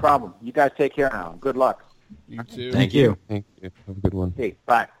on. No problem. You guys take care now. Good luck. You too. Thank you. Thank you. Have a good one. Okay,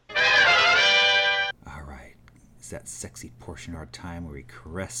 bye. All right. It's that sexy portion of our time where we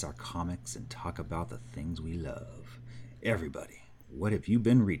caress our comics and talk about the things we love. Everybody, what have you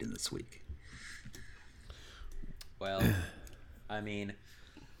been reading this week? Well, I mean,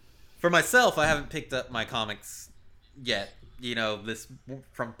 for myself, I haven't picked up my comics yet, this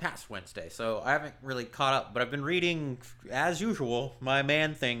from past Wednesday, so I haven't really caught up, but I've been reading, as usual, my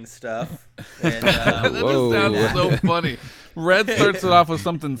Man-Thing stuff. And, That just sounds so funny. Red starts it off with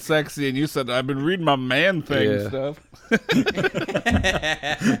something sexy, and you said, I've been reading my Man-Thing stuff. But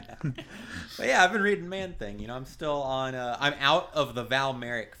yeah, I've been reading Man-Thing. I'm still on, I'm out of the Val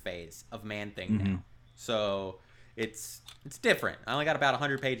Merrick phase of Man-Thing now. So it's different. I only got about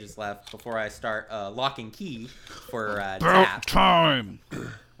 100 pages left before I start Lock and Key for Tap. Time.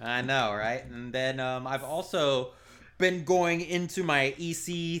 I know, right? And then I've also been going into my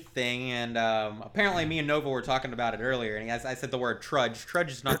EC thing, and apparently me and Nova were talking about it earlier, and I said the word trudge.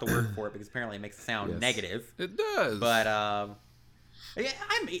 Trudge is not the word for it because apparently it makes it sound negative. It does. But yeah,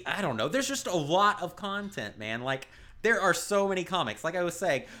 I don't know. There's just a lot of content, man. Like, there are so many comics. Like I was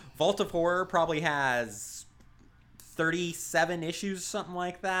saying, Vault of Horror probably has 37 issues, something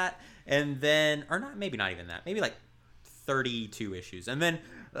like that. And then, or not, maybe not even that. Maybe like 32 issues. And then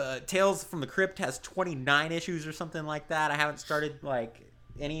Tales from the Crypt has 29 issues or something like that. I haven't started like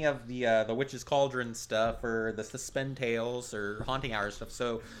any of the Witch's Cauldron stuff or the Suspend Tales or Haunting Hour stuff.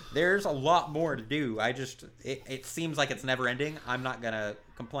 So there's a lot more to do. It seems like it's never ending. I'm not gonna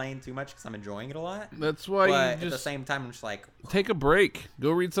complain too much because I'm enjoying it a lot. That's why But you at the just same time, I'm just like, take a break. Go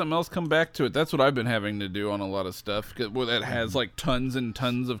read something else. Come back to it. That's what I've been having to do on a lot of stuff that has like tons and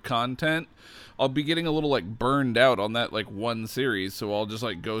tons of content. I'll be getting a little like burned out on that like one series, so I'll just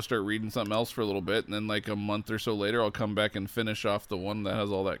like go start reading something else for a little bit, and then like a month or so later, I'll come back and finish off the one that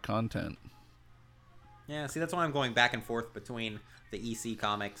has all that content. yeah. See, that's why I'm going back and forth between the EC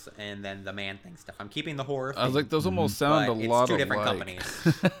comics and then the Man-Thing stuff. I'm keeping the horror. I was like, those almost sound but a it's lot two different alike.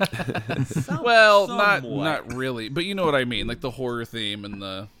 companies. Well, Somewhat. not really, but you know what I mean, like the horror theme and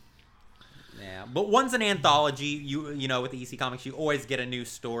the. Yeah, but one's an anthology. You know, with the EC comics, you always get a new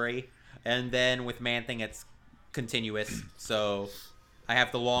story, and then with Man-Thing, it's continuous. So I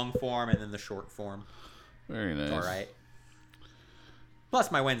have the long form and then the short form. Very nice. All right. Plus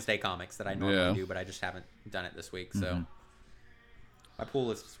my Wednesday comics that I normally do, but I just haven't done it this week. So my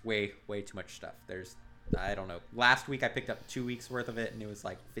pool is way too much stuff. I don't know. Last week I picked up 2 weeks worth of it, and it was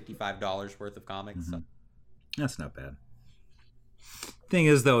like $55 worth of comics. So. That's not bad. Thing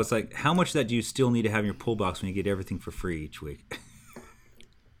is, though, it's like, how much of that do you still need to have in your pull box when you get everything for free each week?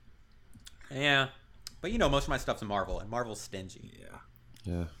 Yeah, but most of my stuff's in Marvel, and Marvel's stingy.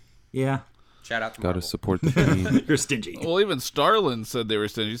 Yeah. Shout out to Gotta Marvel. support the team. You're stingy. Well, even Starlin said they were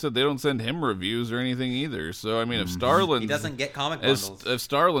stingy. He said they don't send him reviews or anything either. So I mean, if Starlin He doesn't get comic bundles. if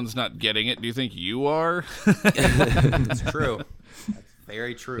Starlin's not getting it, do you think you are? It's true. That's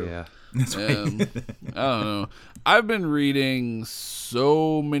very true. Yeah. I don't know. I've been reading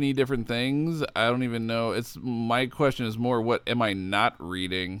so many different things. I don't even know. My question is more, what am I not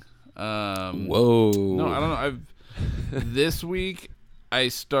reading? Whoa. No, I don't know. This week I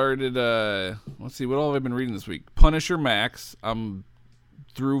started. Let's see. What all have I been reading this week? Punisher Max. I'm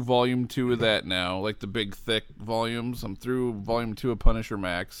through volume 2 of that now, like the big thick volumes. I'm through volume 2 of Punisher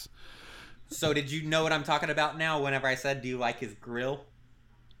Max. So did you know what I'm talking about now? Whenever I said, "Do you like his grill?"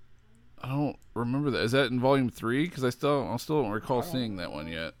 I don't remember that. Is that in volume 3? Because I still don't recall seeing that one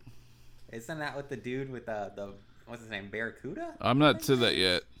yet. Isn't that with the dude with the what's his name, Barracuda? I'm not to that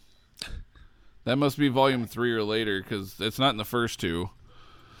yet. That must be volume 3 or later because it's not in the first 2.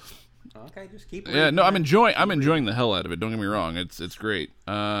 Okay, just keep. Yeah, reading, no, I'm man. enjoying the hell out of it. Don't get me wrong, it's great.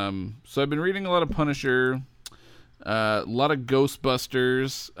 So I've been reading a lot of Punisher, a lot of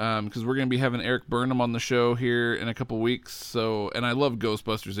Ghostbusters, because we're gonna be having Eric Burnham on the show here in a couple weeks. So, and I love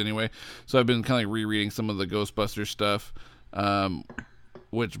Ghostbusters anyway. So I've been kind of rereading some of the Ghostbusters stuff,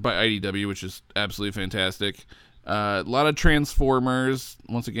 which by IDW, which is absolutely fantastic. A lot of Transformers,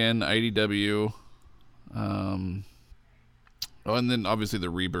 once again, IDW. Oh, and then obviously the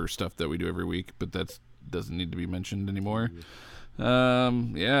Rebirth stuff that we do every week, but that doesn't need to be mentioned anymore. Yeah,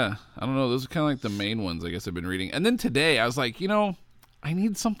 I don't know. Those are kind of like the main ones I guess I've been reading. And then today I was like, I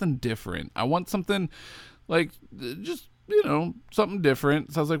need something different. I want something like just, something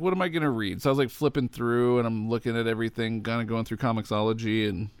different. So I was like, what am I going to read? So I was like flipping through and I'm looking at everything, kind of going through Comixology,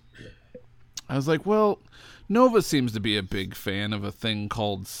 and I was like, well, Nova seems to be a big fan of a thing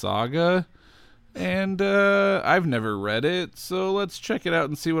called Saga. And I've never read it, so let's check it out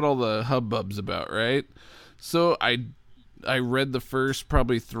and see what all the hubbub's about, right? So I read the first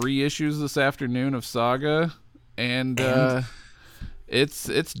probably 3 issues this afternoon of Saga, and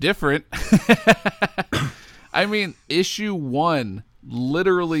it's different. I mean, issue 1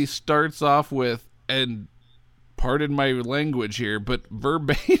 literally starts off with, and pardon my language here, but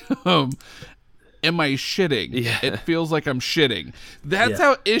verbatim, am I shitting? Yeah. It feels like I'm shitting. That's Yeah.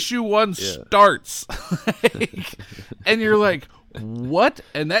 how issue 1 starts. And you're like, what?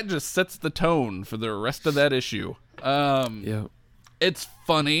 And that just sets the tone for the rest of that issue. Yeah. It's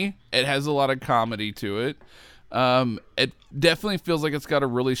funny. It has a lot of comedy to it. It definitely feels like it's got a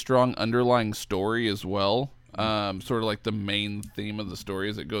really strong underlying story as well. Sort of like the main theme of the story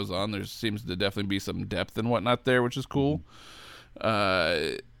as it goes on. There seems to definitely be some depth and whatnot there, which is cool.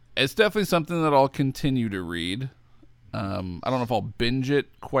 It's definitely something that I'll continue to read. I don't know if I'll binge it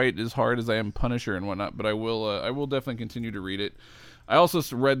quite as hard as I am Punisher and whatnot, but I will definitely continue to read it. I also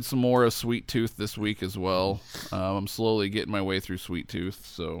read some more of Sweet Tooth this week as well. I'm slowly getting my way through Sweet Tooth,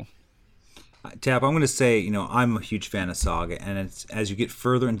 so... Tap, I'm going to say, I'm a huge fan of Saga, and it's as you get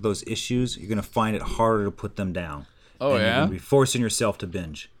further into those issues, you're going to find it harder to put them down. Oh, and yeah? You're going to be forcing yourself to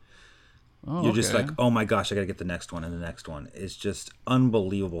binge. Oh, You're just okay. like, oh my gosh, I got to get the next one and the next one. It's just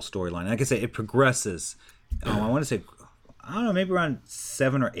unbelievable storyline. Like I say, it progresses. I want to say, I don't know, maybe around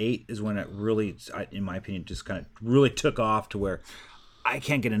 7 or 8 is when it really, in my opinion, just kind of really took off to where I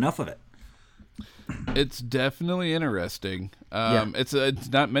can't get enough of it. It's definitely interesting. Yeah. It's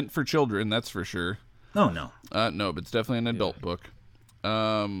not meant for children, that's for sure. Oh, no. No, but it's definitely an adult book.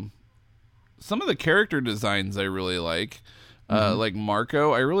 Some of the character designs I really like. Like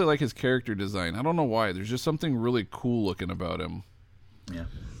Marco, I really like his character design. I don't know why. There's just something really cool looking about him. Yeah.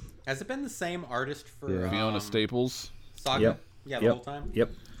 Has it been the same artist for Fiona Staples. Saga? Yep. Yeah, the Yep. whole time.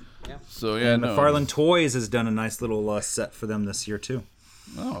 Yep. So yeah, And no. McFarlane Toys has done a nice little set for them this year, too.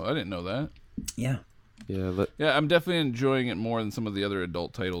 Oh, I didn't know that. Yeah. Yeah. Yeah, I'm definitely enjoying it more than some of the other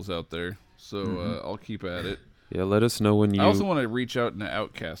adult titles out there. So I'll keep at it. Yeah. Let us know when you. I also want to reach out into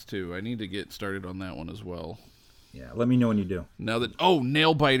Outcast too. I need to get started on that one as well. Yeah. Let me know when you do. Now that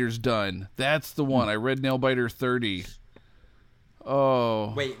Nailbiter's done. That's the one. I read Nailbiter 30.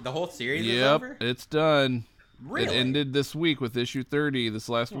 Oh. Wait, the whole series is Yep, over? it's done. Really? It ended this week with issue 30 this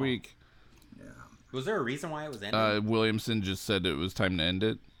last week. Was there a reason why it was ending? Williamson just said it was time to end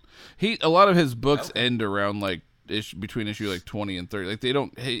it. A lot of his books end around like between issue like 20 and 30. Like they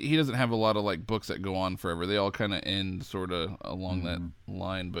don't he doesn't have a lot of like books that go on forever. They all kind of end sort of along that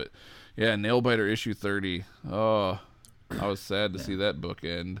line, but yeah, Nailbiter issue 30. Oh, I was sad to see that book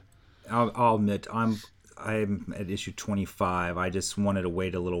end. I'll admit, I'm at issue 25. I just wanted to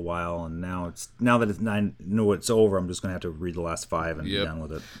wait a little while, and now that I know it's over, I'm just gonna have to read the last 5 and be done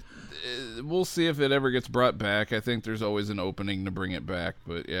with it. We'll see if it ever gets brought back. I think there's always an opening to bring it back,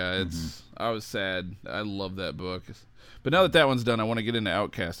 but yeah, I was sad. I love that book. But now that one's done, I want to get into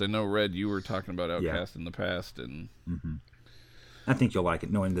Outcast. I know, Red, you were talking about Outcast in the past, and I think you'll like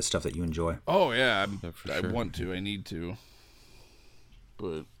it, knowing the stuff that you enjoy. oh yeah, for I sure. want to. I need to.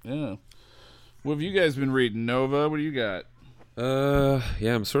 But yeah, what have you guys been reading, Nova? What do you got?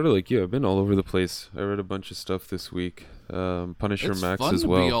 Yeah, I'm sort of like you. I've been all over the place. I read a bunch of stuff this week. Punisher It's Max fun as to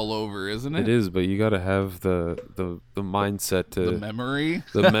well. be all over, isn't it? It is, but you got to have the mindset to The memory.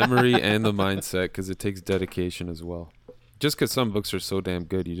 the memory and the mindset, because it takes dedication as well. Just because some books are so damn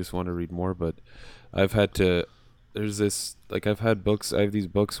good, you just want to read more. But I've had to there's this, like, I have these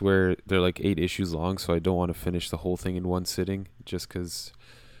books where they're like 8 issues long, so I don't want to finish the whole thing in one sitting just because,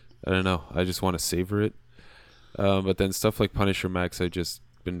 I don't know, I just want to savor it. But then stuff like Punisher Max, I've just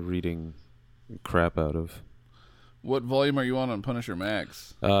been reading crap out of. What volume are you on Punisher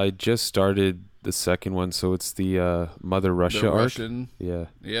Max? I just started the second one, so it's the Mother Russia The arc. Russian. Yeah,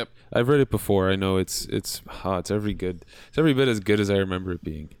 Yep. I've read it before. I know it's every bit as good as I remember it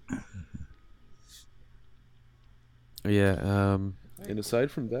being. Yeah. And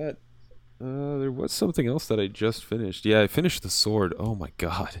aside from that, there was something else that I just finished. Yeah, I finished The Sword. Oh my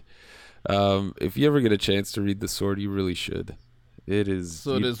god. If you ever get a chance to read The Sword, you really should. It is.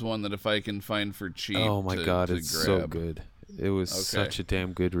 So it is one that if I can find for cheap. Oh my god, to it's grab. so good. It was Okay. such a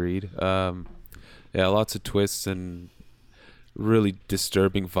damn good read. Yeah, lots of twists and really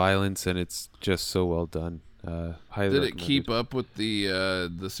disturbing violence, and it's just so well done. Highly Did it recommended. keep up with the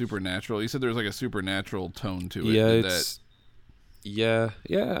supernatural? You said there was like a supernatural tone to it. Yeah, Did it's. Yeah.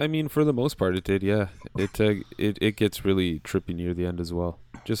 I mean, for the most part, it did. Yeah, it gets really trippy near the end as well.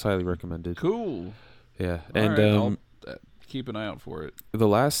 Just highly recommended. cool. Yeah, All and right, I'll keep an eye out for it. the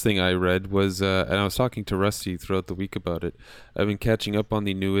last thing I read was, and I was talking to Rusty throughout the week about it. I've been catching up on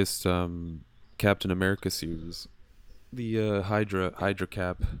the newest Captain America series, the Hydra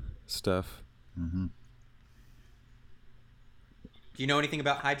Cap stuff. Mm-hmm. Do you know anything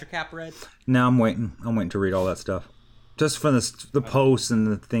about Hydra Cap, Red? Now I'm waiting. I'm waiting to read all that stuff. Just from the posts and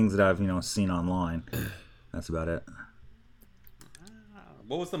the things that I've seen online. That's about it.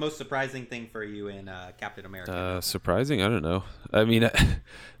 What was the most surprising thing for you in Captain America? Surprising? I don't know. I mean,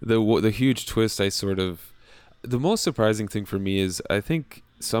 the huge twist. The most surprising thing for me is I think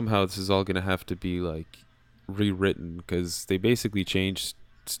somehow this is all gonna have to be like rewritten because they basically changed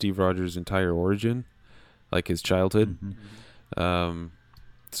Steve Rogers' entire origin, like his childhood. Mm-hmm.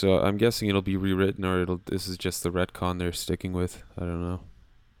 So I'm guessing it'll be rewritten, or this is just the retcon they're sticking with. I don't know.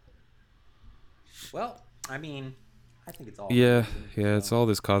 Well, I mean, I think it's all. Yeah, it's all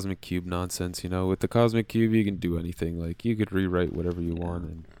this cosmic cube nonsense, With the cosmic cube, you can do anything. Like you could rewrite whatever you want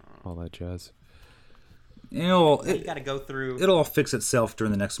and all that jazz. You got to go through. It'll all fix itself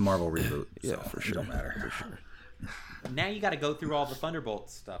during the next Marvel reboot. Yeah, so for it sure. don't matter. For sure. Now you got to go through all the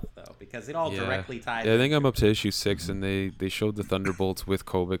Thunderbolts stuff though, because it all directly ties. Yeah, I think I'm up to issue 6, and they showed the Thunderbolts with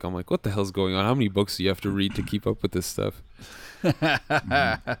Kobik. I'm like, what the hell's going on? How many books do you have to read to keep up with this stuff?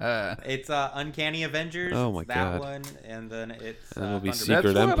 It's Uncanny Avengers. Oh my it's that God. one, and then it's. And it'll be Thunderbolts. That's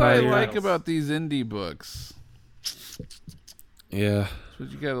Secret what I Empire. like about these indie books. Yeah. That's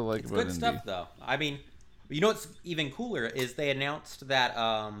what you gotta like It's about good indie. stuff though. I mean, you know what's even cooler is they announced that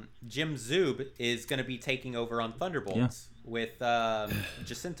Jim Zub is going to be taking over on Thunderbolts with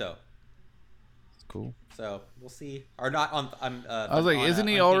Jacinto. Cool. So we'll see. Or not on. I was like, isn't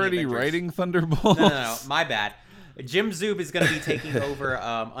he Uncanny already Avengers. writing Thunderbolts? No, my bad. Jim Zub is going to be taking over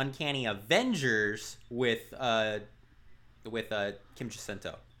Uncanny Avengers with Kim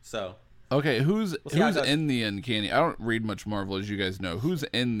Jacinto. So Okay, who's see how it goes. in the Uncanny? I don't read much Marvel, as you guys know. Who's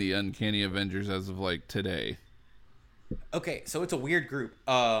in the Uncanny Avengers as of like today? okay, so it's a weird group.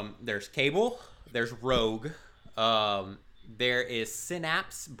 There's Cable, there's Rogue, there is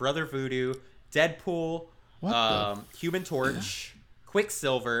Synapse, Brother Voodoo, Deadpool, Human Torch,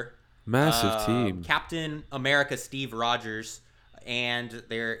 Quicksilver, Massive team. Captain America, Steve Rogers, and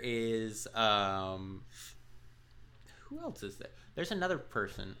there is who else is there? There's another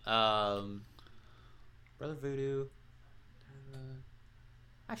person. Brother Voodoo.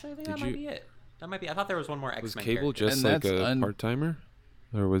 Actually, I think Did that might you- be it. That might be. I thought there was one more Was X-Men Cable character. just And like that's a un- part-timer?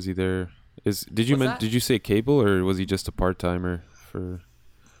 Or was he there? Did What's that? you say Cable, or was he just a part-timer for...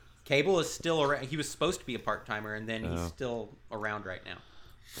 Cable is still around. He was supposed to be a part-timer, and then he's Oh. still around right now.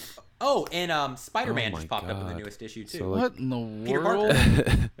 Oh, and Spider-Man Oh just my popped up in the God. newest issue too. So, like- What in the Peter world?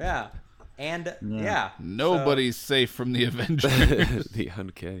 Parker. Yeah, and yeah, Nobody's safe from the Avengers. the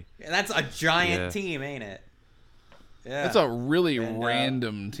Uncanny. So, that's a giant Yeah. team, ain't it? Yeah, That's a really And,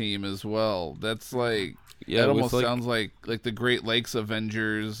 random team as well. That's like Yeah, that with, almost like- sounds like the Great Lakes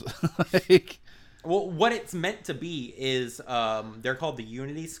Avengers. like well, what it's meant to be is they're called the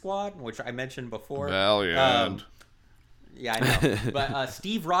Unity Squad, which I mentioned before. Valiant. Yeah, I know. But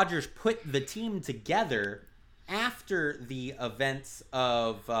Steve Rogers put the team together after the events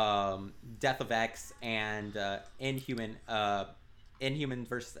of Death of X and Inhuman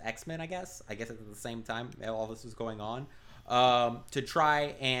versus X-Men, I guess. I guess at the same time all this was going on. To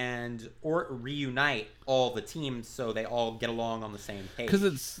try and reunite all the teams so they all get along on the same page. Because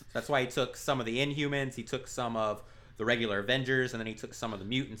it's That's why he took some of the Inhumans. He took some of the regular Avengers, and then he took some of the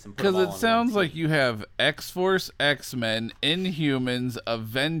mutants and put them Because all it on sounds one like you have X-Force, X-Men, Inhumans,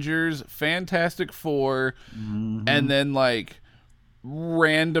 Avengers, Fantastic Four, and then like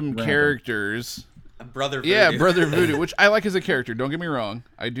random characters. team. Brother Voodoo. Yeah, Brother Voodoo, which I like as a character. Don't get me wrong.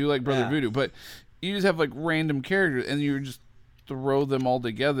 I do like Brother Yeah. Voodoo, but you just have like random characters and you just throw them all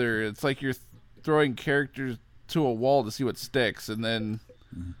together. It's like you're throwing characters to a wall to see what sticks, and then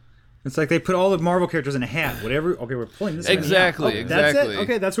It's like they put all the Marvel characters in a hat. Whatever. Okay, we're pulling this. Exactly, Hat. Oh, That's exactly. it.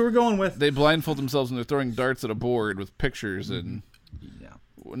 Okay, that's what we're going with. they blindfold themselves and they're throwing darts at a board with pictures, and Yeah.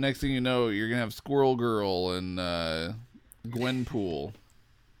 next thing you know, you're gonna have Squirrel Girl and Gwenpool.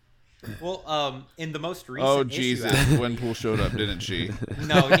 Well, in the most recent Oh issue, Jesus, Gwenpool showed up, didn't she?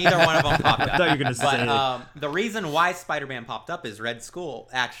 no, neither one of them popped up. I thought you were gonna say. But the reason why Spider-Man popped up is Red Skull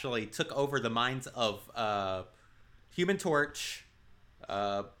actually took over the minds of Human Torch,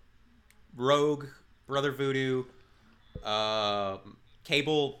 Rogue, Brother Voodoo.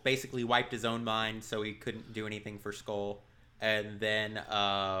 Cable basically wiped his own mind, so he couldn't do anything for Skull. And then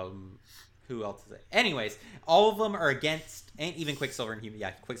who else is it? Anyways, all of them are against, and even Quicksilver and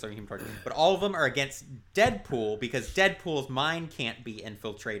Quicksilver and Human Torch, but all of them are against Deadpool because Deadpool's mind can't be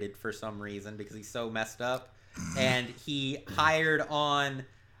infiltrated for some reason because he's so messed up. And he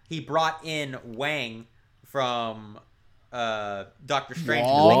brought in Wang from Doctor Strange.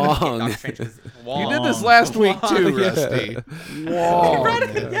 Wong. Doctor Strange 'cause You Wong. did this last week too, Yeah.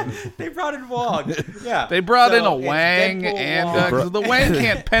 Rusty. They brought in Wong. Yeah, They brought in So a it's Wang, Deadpool, and Wong. because the Wang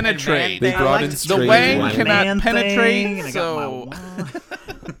can't penetrate. They I brought like in the The Strange Wang Wang. cannot Man penetrate, thing, and I got so my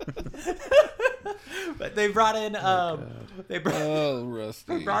But they brought in they oh,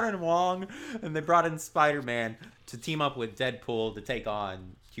 Rusty. brought in Wong, and they brought in Spider-Man to team up with Deadpool to take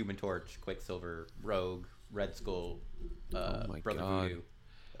on Human Torch, Quicksilver, Rogue, Red Skull, my Brother God. Voodoo,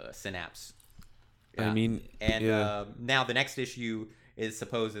 Synapse. I mean, And yeah. now the next issue is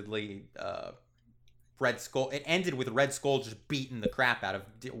supposedly Red Skull. It ended with Red Skull just beating the crap out of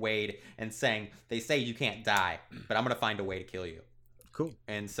Wade and saying, "They say you can't die, but I'm gonna find a way to kill you." Cool.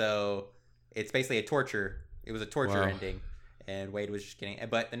 And so it's basically a torture. It was a torture Wow. ending, and Wade was just getting.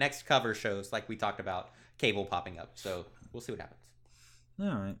 But the next cover shows, like we talked about, Cable popping up. So we'll see what happens. All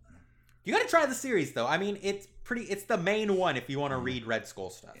right. You got to try the series, though. I mean, it's the main one if you want to read Red Skull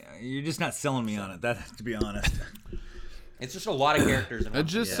stuff. You're just not selling me on it. That, to be honest. It's just a lot of characters. In It one.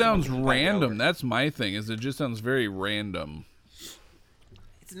 just Yeah. sounds You can fight it over. random. That's my thing. Is it just sounds very random.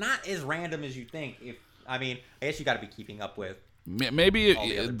 It's not as random as you think. I guess you got to be keeping up with. Maybe All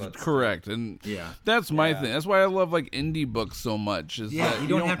the other it's books. correct, and Yeah. that's my Yeah. thing. That's why I love like indie books so much. Is Yeah, that you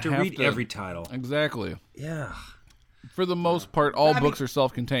don't have to read every title. Exactly. Yeah. For the most part, all I mean- books are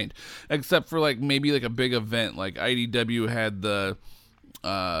self-contained, except for like maybe like a big event. Like IDW had the,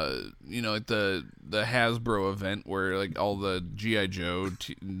 like the Hasbro event where like all the GI Joe,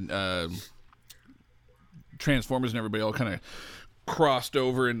 Transformers, and everybody all kind of crossed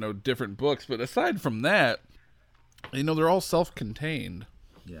over into different books. But aside from that, they're all self-contained.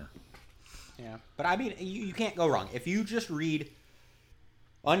 Yeah. Yeah, but I mean, you can't go wrong if you just read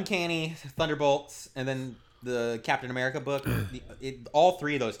Uncanny, Thunderbolts, and then the Captain America book. All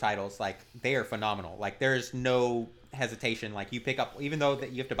three of those titles, like, they are phenomenal. Like, there's no hesitation. Like, you pick up, even though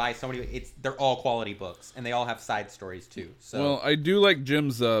that you have to buy so many, they're all quality books, and they all have side stories too. So Well, I do like Jim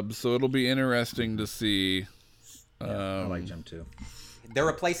Zub, so it'll be interesting to see. I like Jim too. they're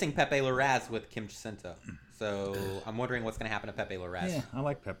replacing Pepe Larraz with Kim Jacinto. So I'm wondering what's going to happen to Pepe Larraz. Yeah, I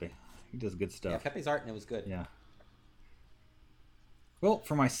like Pepe. He does good Yeah, stuff. Pepe's art, and it was good. Yeah. Well,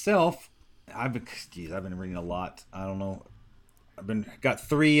 for myself, I've been reading a lot. I don't know. Got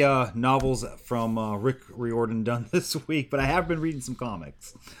 3 novels from Rick Riordan done this week, but I have been reading some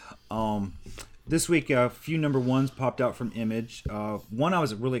comics. This week, a few number ones popped out from Image. One I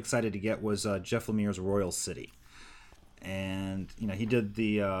was really excited to get was Jeff Lemire's Royal City. And, he did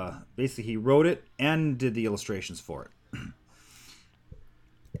basically he wrote it and did the illustrations for it.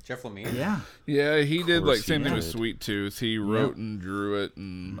 Jeff Lemire. Yeah. Yeah, he did like he same thing with did. Sweet Tooth. He wrote and drew it,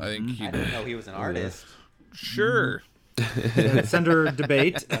 and I think he I didn't know he was an artist. sure. It's under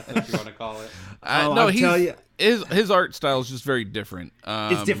debate. That's what you want to call it. Oh, No, I'll tell you. his art style is just very different.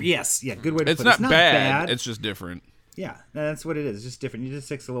 It's different. Yes. Yeah, good way to It's put it. not bad. It's just different. Yeah, that's what it is. It's just different. It just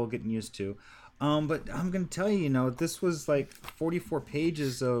takes a little getting used to. But I'm going to tell you, this was like 44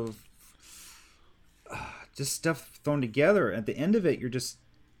 pages of just stuff thrown together. At the end of it,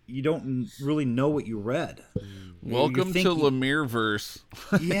 you don't really know what you read. Welcome to Lemire verse.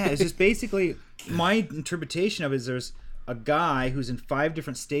 Yeah, it's just basically my interpretation of it is there's a guy who's in 5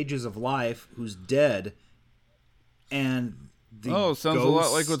 different stages of life who's dead, and the Sounds a lot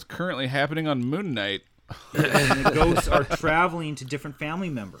like ghosts- what's currently happening on Moon Knight. and the ghosts are traveling to different family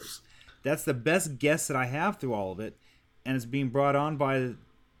members. That's the best guess that I have through all of it, and it's being brought on by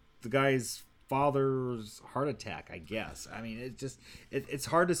the guy's father's heart attack, I guess. I mean, it's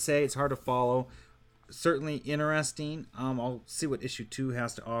hard to say. It's hard to follow. Certainly interesting. I'll see what issue 2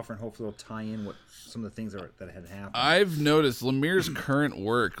 has to offer, and hopefully it'll tie in what some of the things that had happened. I've noticed Lemire's current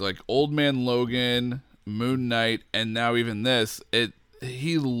work, like Old Man Logan, Moon Knight, and now even this,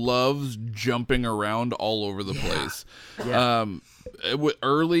 he loves jumping around all over the place. Yeah. With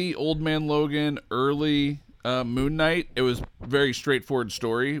early Old Man Logan, early Moon Knight, it was very straightforward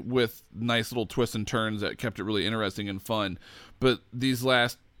story with nice little twists and turns that kept it really interesting and fun. But these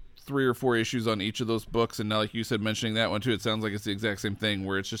last 3 or 4 issues on each of those books, and now, like you said, mentioning that one too, it sounds like it's the exact same thing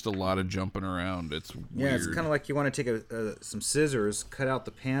where it's just a lot of jumping around. It's weird. Yeah, it's kind of like you want to take some scissors, cut out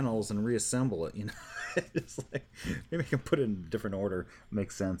the panels, and reassemble it. You know, it's like maybe I can put it in a different order.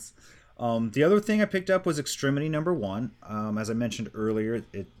 Makes sense. The other thing I picked up was Extremity #1. As I mentioned earlier,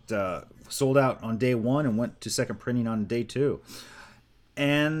 it sold out on day 1 and went to second printing on day 2.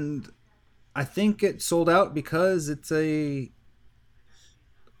 And I think it sold out because it's a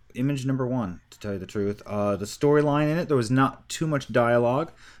Image #1, to tell you the truth. The storyline in it, there was not too much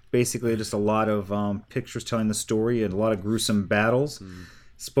dialogue. Basically, just a lot of pictures telling the story and a lot of gruesome battles.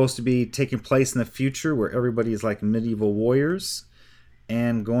 It's supposed to be taking place in the future where everybody is like medieval warriors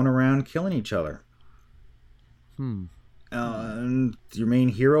and going around killing each other. And your main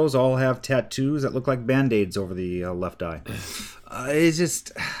heroes all have tattoos that look like Band-Aids over the left eye. It's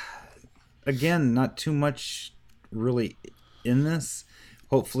just, again, not too much really in this.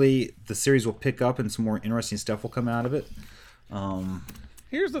 Hopefully the series will pick up and some more interesting stuff will come out of it.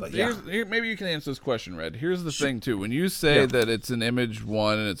 Maybe you can answer this question, Red. Here's the thing too. When you say that it's an Image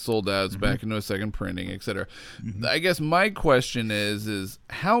 1 and it's sold out, it's back into a second printing, etc. I guess my question is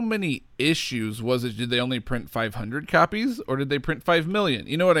how many issues was it? Did they only print 500 copies or did they print 5 million?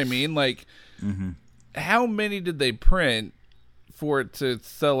 You know what I mean? Like, how many did they print for it to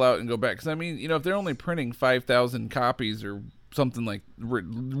sell out and go back? Because I mean, you know, if they're only printing 5,000 copies or something like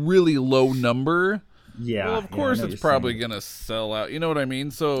really low number, well, of course it's probably gonna sell out. You know what I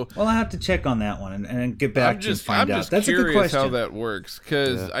mean? So, well, I have to check on that one and get back to you and find out. That's a good question. How that works,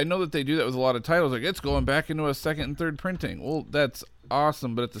 because I know that they do that with a lot of titles. Like, it's going back into a second and third printing. Well, that's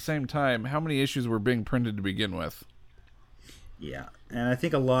awesome, but at the same time, how many issues were being printed to begin with? Yeah, and I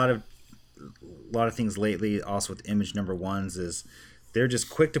think a lot of things lately, also with Image #1s, is they're just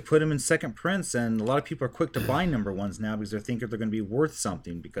quick to put them in second prints, and a lot of people are quick to buy #1s now because they're thinking they're going to be worth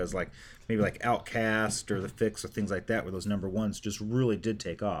something, because like maybe like Outcast or The Fix or things like that, where those #1s just really did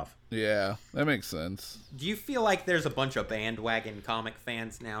take off. Yeah, that makes sense. Do you feel like there's a bunch of bandwagon comic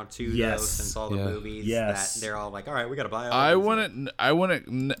fans now too, though, since all the movies that they're all like, all right, we got to buy all I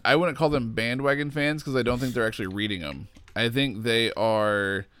wouldn't call them bandwagon fans because I don't think they're actually reading them. I think they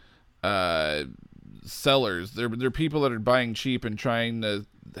are sellers. They're people that are buying cheap and trying to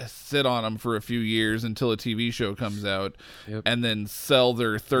sit on them for a few years until a TV show comes out, and then sell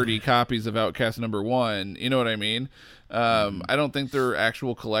their 30 copies of Outcast #1. You know what I mean? I don't think they're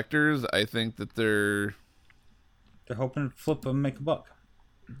actual collectors. I think that they're hoping to flip them and make a buck.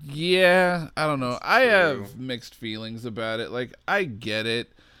 Yeah, I don't know. I have mixed feelings about it. Like, I get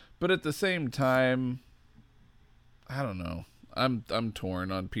it, but at the same time, I don't know. I'm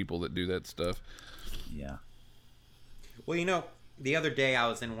torn on people that do that stuff. Yeah. Well, you know, the other day I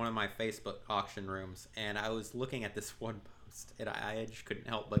was in one of my Facebook auction rooms and I was looking at this one post and I just couldn't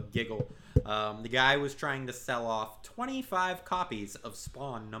help but giggle. The guy was trying to sell off 25 copies of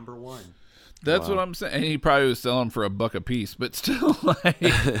Spawn #1. That's what I'm saying. And he probably was selling for $1 a piece, but still, like,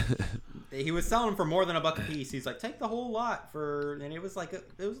 he was selling for more than $1 a piece. He's like, take the whole lot and it was like it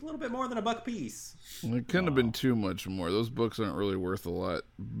was a little bit more than $1 a piece. It couldn't have been too much more. Those books aren't really worth a lot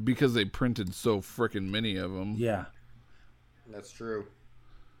because they printed so frickin' many of them. Yeah, that's true.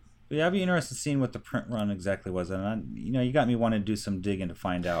 Yeah, I'd be interested in seeing what the print run exactly was, and you got me wanting to do some digging to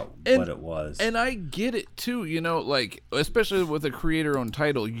find out what it was. And I get it too, like especially with a creator-owned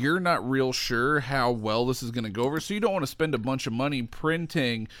title, you're not real sure how well this is going to go over, so you don't want to spend a bunch of money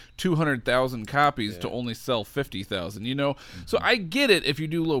printing 200,000 copies to only sell 50,000. So I get it if you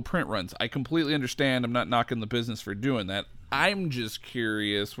do low print runs. I completely understand. I'm not knocking the business for doing that. I'm just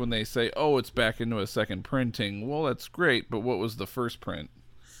curious when they say, "Oh, it's back into a second printing." Well, that's great, but what was the first print?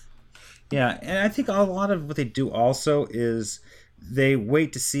 Yeah, and I think a lot of what they do also is they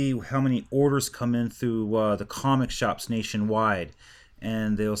wait to see how many orders come in through the comic shops nationwide,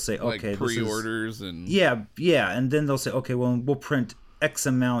 and they'll say, "Okay, like pre-orders and yeah," and then they'll say, "Okay, well, we'll print X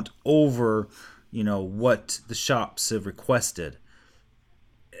amount over, what the shops have requested."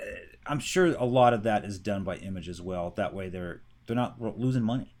 I'm sure a lot of that is done by Image as well. That way they're not losing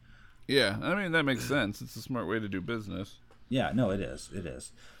money. Yeah, I mean, that makes sense. It's a smart way to do business. Yeah, no, it is. It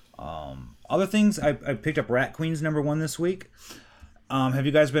is. Other things, I picked up Rat Queens #1 this week. Have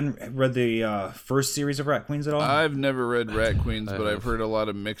you guys read the first series of Rat Queens at all? I've never read Rat Queens, but I've heard a lot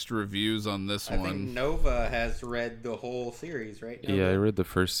of mixed reviews on this I one. think Nova has read the whole series, right? Nova? Yeah, I read the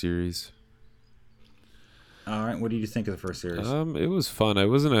first series. All right, what do you think of the first series? It was fun. I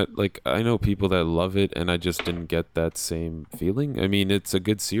wasn't I know people that love it, and I just didn't get that same feeling. I mean, it's a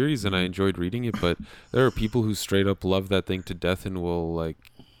good series, and I enjoyed reading it, but there are people who straight up love that thing to death and will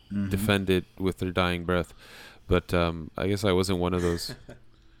defend it with their dying breath. But I guess I wasn't one of those.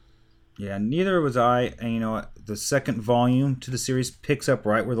 Yeah, neither was I. And you know what? The second volume to the series picks up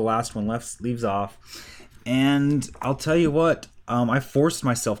right where the last one leaves off. And I'll tell you what, I forced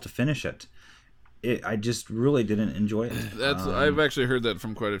myself to finish it. I just really didn't enjoy it. I've actually heard that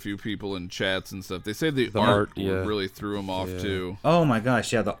from quite a few people in chats and stuff. They say the art really threw them off too. Oh my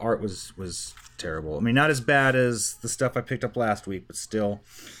gosh, yeah, the art was terrible. I mean, not as bad as the stuff I picked up last week, but still,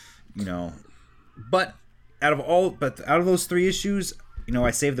 you know. But out of those 3 issues, you know,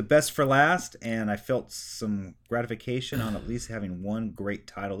 I saved the best for last, and I felt some gratification on at least having one great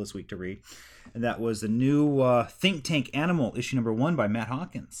title this week to read, and that was the new Think Tank Animal issue #1 by Matt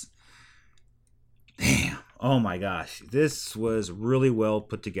Hawkins. Damn. Oh my gosh. This was really well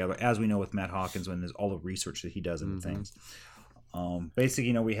put together, as we know with Matt Hawkins when there's all the research that he does into things. Basically,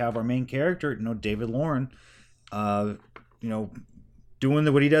 you know, we have our main character, you know, David Lauren, you know,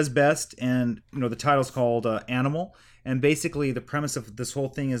 doing what he does best. And, you know, the title's called Animal. And basically the premise of this whole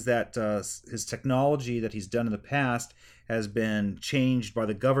thing is that his technology that he's done in the past has been changed by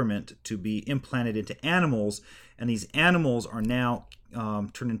the government to be implanted into animals. And these animals are now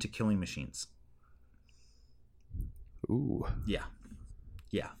turned into killing machines. Ooh. Yeah.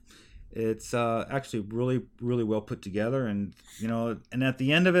 It's actually really, really well put together, and you know, and at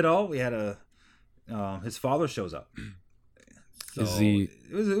the end of it all, we had his father shows up. So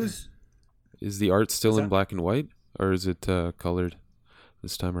Is the art still in black and white, or is it colored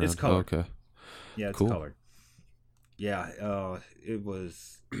this time around? It's colored. Oh, okay. Yeah, it's cool. colored. Yeah, it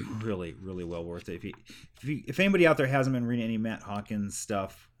was really, really well worth it. If anybody out there hasn't been reading any Matt Hawkins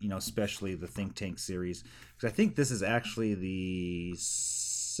stuff, you know, especially the Think Tank series, because I think this is actually the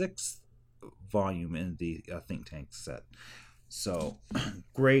 6th volume in the Think Tank set. So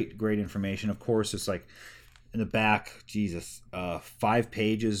great information. Of course, it's like in the back, 5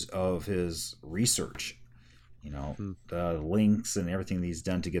 pages of his research. You know, the links and everything that he's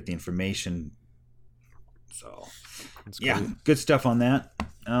done to get the information. So, yeah, good stuff on that.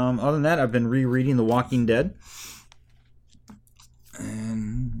 Other than that, I've been rereading The Walking Dead.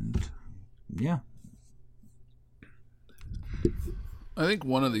 And, yeah. I think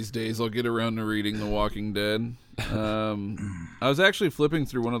one of these days I'll get around to reading The Walking Dead. I was actually flipping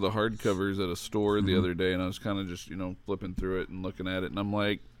through one of the hardcovers at a store the other day, and I was kind of just, you know, flipping through it and looking at it, and I'm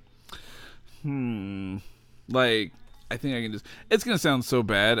like, like, I think I can just... It's going to sound so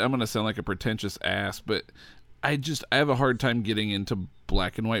bad. I'm going to sound like a pretentious ass, but I have a hard time getting into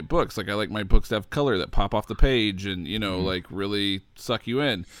black and white books. Like, I like my books to have color that pop off the page and, you know, like, really suck you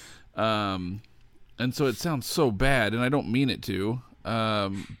in. And so it sounds so bad, and I don't mean it to.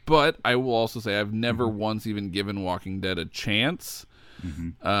 But I will also say I've never once even given Walking Dead a chance.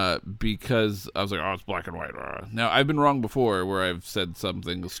 Because I was like, oh, it's black and white. Now, I've been wrong before where I've said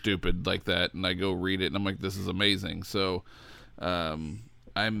something stupid like that, and I go read it, and I'm like, this is amazing. So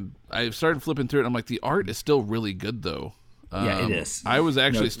I've started flipping through it, and I'm like, the art is still really good, though. Yeah, it is. I was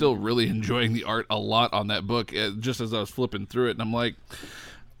actually still really enjoying the art a lot on that book, just as I was flipping through it, and I'm like,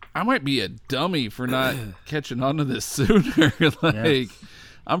 I might be a dummy for not catching on to this sooner.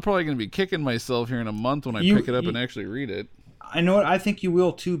 I'm probably going to be kicking myself here in a month when I pick it up and actually read it. I know what I think you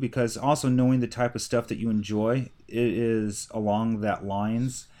will too, because also knowing the type of stuff that you enjoy, it is along that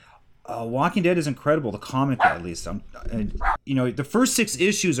lines. Walking Dead is incredible, the comic at least. You know, the first 6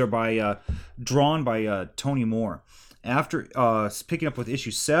 issues are drawn by Tony Moore. After picking up with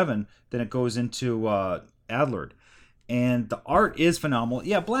issue 7, then it goes into Adlard, and the art is phenomenal.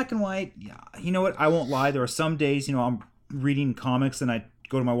 Yeah, black and white. Yeah, you know what? I won't lie. There are some days, you know, I'm reading comics and I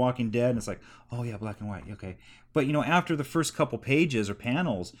go to my Walking Dead and it's like, oh yeah, black and white, okay. But you know, after the first couple pages or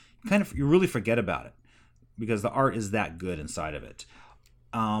panels, you really forget about it because the art is that good inside of it.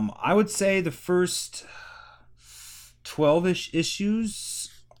 I would say the first 12-ish issues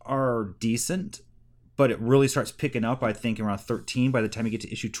are decent, but it really starts picking up, I think, around 13. By the time you get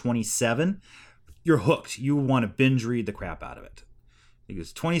to issue 27, you're hooked. You want to binge read the crap out of it.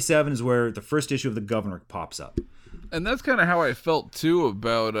 Because 27 is where the first issue of The Governor pops up. And that's kind of how I felt too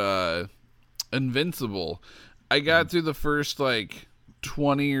about Invincible. I got through the first like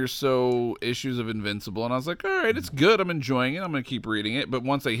 20 or so issues of Invincible, and I was like, all right, it's good. I'm enjoying it. I'm going to keep reading it. But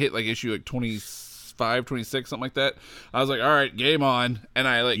once I hit like issue like 25, 26, something like that, I was like, all right, game on. And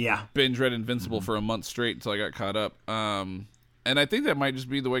I like binge read Invincible for a month straight until I got caught up. And I think that might just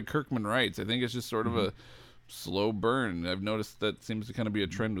be the way Kirkman writes. I think it's just sort of a slow burn. I've noticed that seems to kind of be a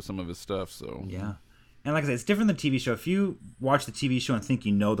trend with some of his stuff. So yeah. And like I said, it's different than the TV show. If you watch the TV show and think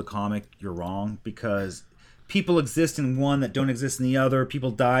you know the comic, you're wrong, because people exist in one that don't exist in the other.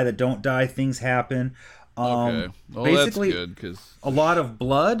 People die that don't die. Things happen. Okay. Well, basically, that's good, 'cause a lot of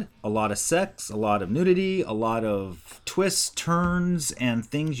blood, a lot of sex, a lot of nudity, a lot of twists, turns, and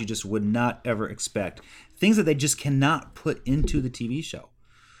things you just would not ever expect. Things that they just cannot put into the TV show.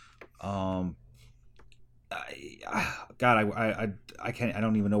 I can't. I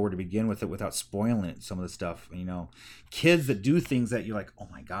don't even know where to begin with it without spoiling it. Some of the stuff, you know, kids that do things that you're like, oh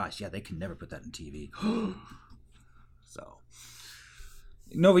my gosh, yeah, they can never put that in TV. So,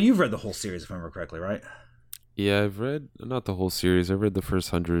 Nova, you've read the whole series, if I remember correctly, right? Yeah, I've read not the whole series. I read the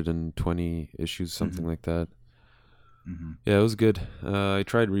first 120 issues, something like that. Mm-hmm. Yeah, it was good. I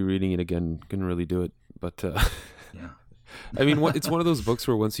tried rereading it again, couldn't really do it, but yeah. I mean, it's one of those books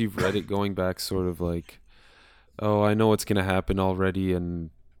where once you've read it, going back, sort of like, oh, I know what's going to happen already, and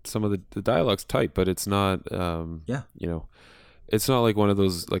some of the dialogue's tight, but it's not, you know, it's not like one of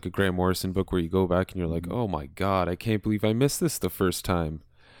those, like a Grant Morrison book where you go back and you're like, oh my God, I can't believe I missed this the first time.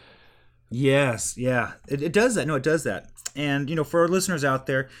 Yes, yeah, it does that. No, it does that. And, you know, for our listeners out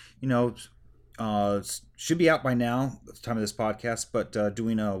there, you know, should be out by now at the time of this podcast, but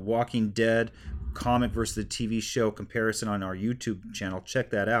doing a Walking Dead comic versus the TV show comparison on our YouTube channel. Check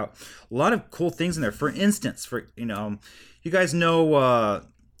that out. A lot of cool things in there. For instance, you guys know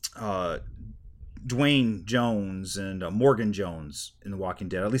Dwayne Jones and Morgan Jones in The Walking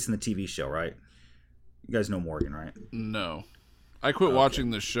Dead, at least in the TV show, right? You guys know Morgan, right? No. I quit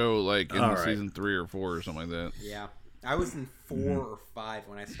watching the show like in season 3 or 4 or something like that. Yeah. I was in 4 or 5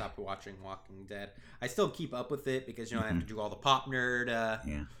 when I stopped watching Walking Dead. I still keep up with it because, you know, I have to do all the Pop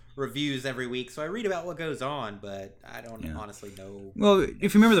Nerd reviews every week. So I read about what goes on, but I don't honestly know. Well, if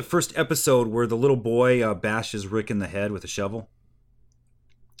you remember the first episode where the little boy bashes Rick in the head with a shovel.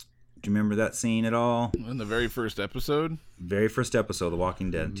 Do you remember that scene at all? In the very first episode? Very first episode of The Walking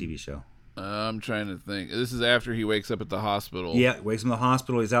Dead TV show. I'm trying to think. This is after he wakes up at the hospital. Yeah, wakes up in the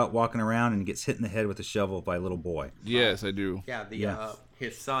hospital. He's out walking around and gets hit in the head with a shovel by a little boy. Yes, I do. Yeah,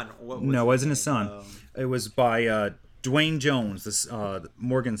 his son. No, it wasn't his son. It was by Dwayne Jones, this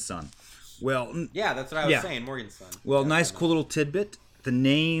Morgan's son. Well, yeah, that's what I was saying, Morgan's son. Well, nice, cool little tidbit. The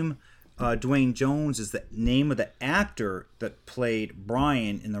name Dwayne Jones is the name of the actor that played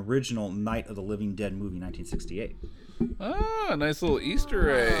Brian in the original Night of the Living Dead movie, 1968. Ah, nice little Easter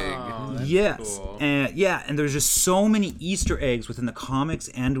egg. Oh, that's yes, cool. And there's just so many Easter eggs within the comics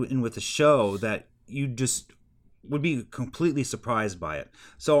and with the show that you just would be completely surprised by it.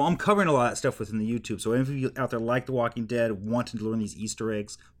 So I'm covering a lot of that stuff within the YouTube. So if you out there like The Walking Dead, want to learn these Easter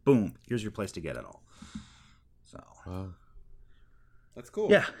eggs, boom, here's your place to get it all. So that's cool.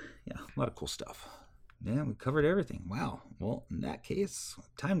 Yeah, a lot of cool stuff. Yeah, we covered everything. Wow. Well, in that case,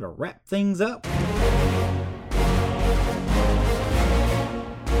 time to wrap things up.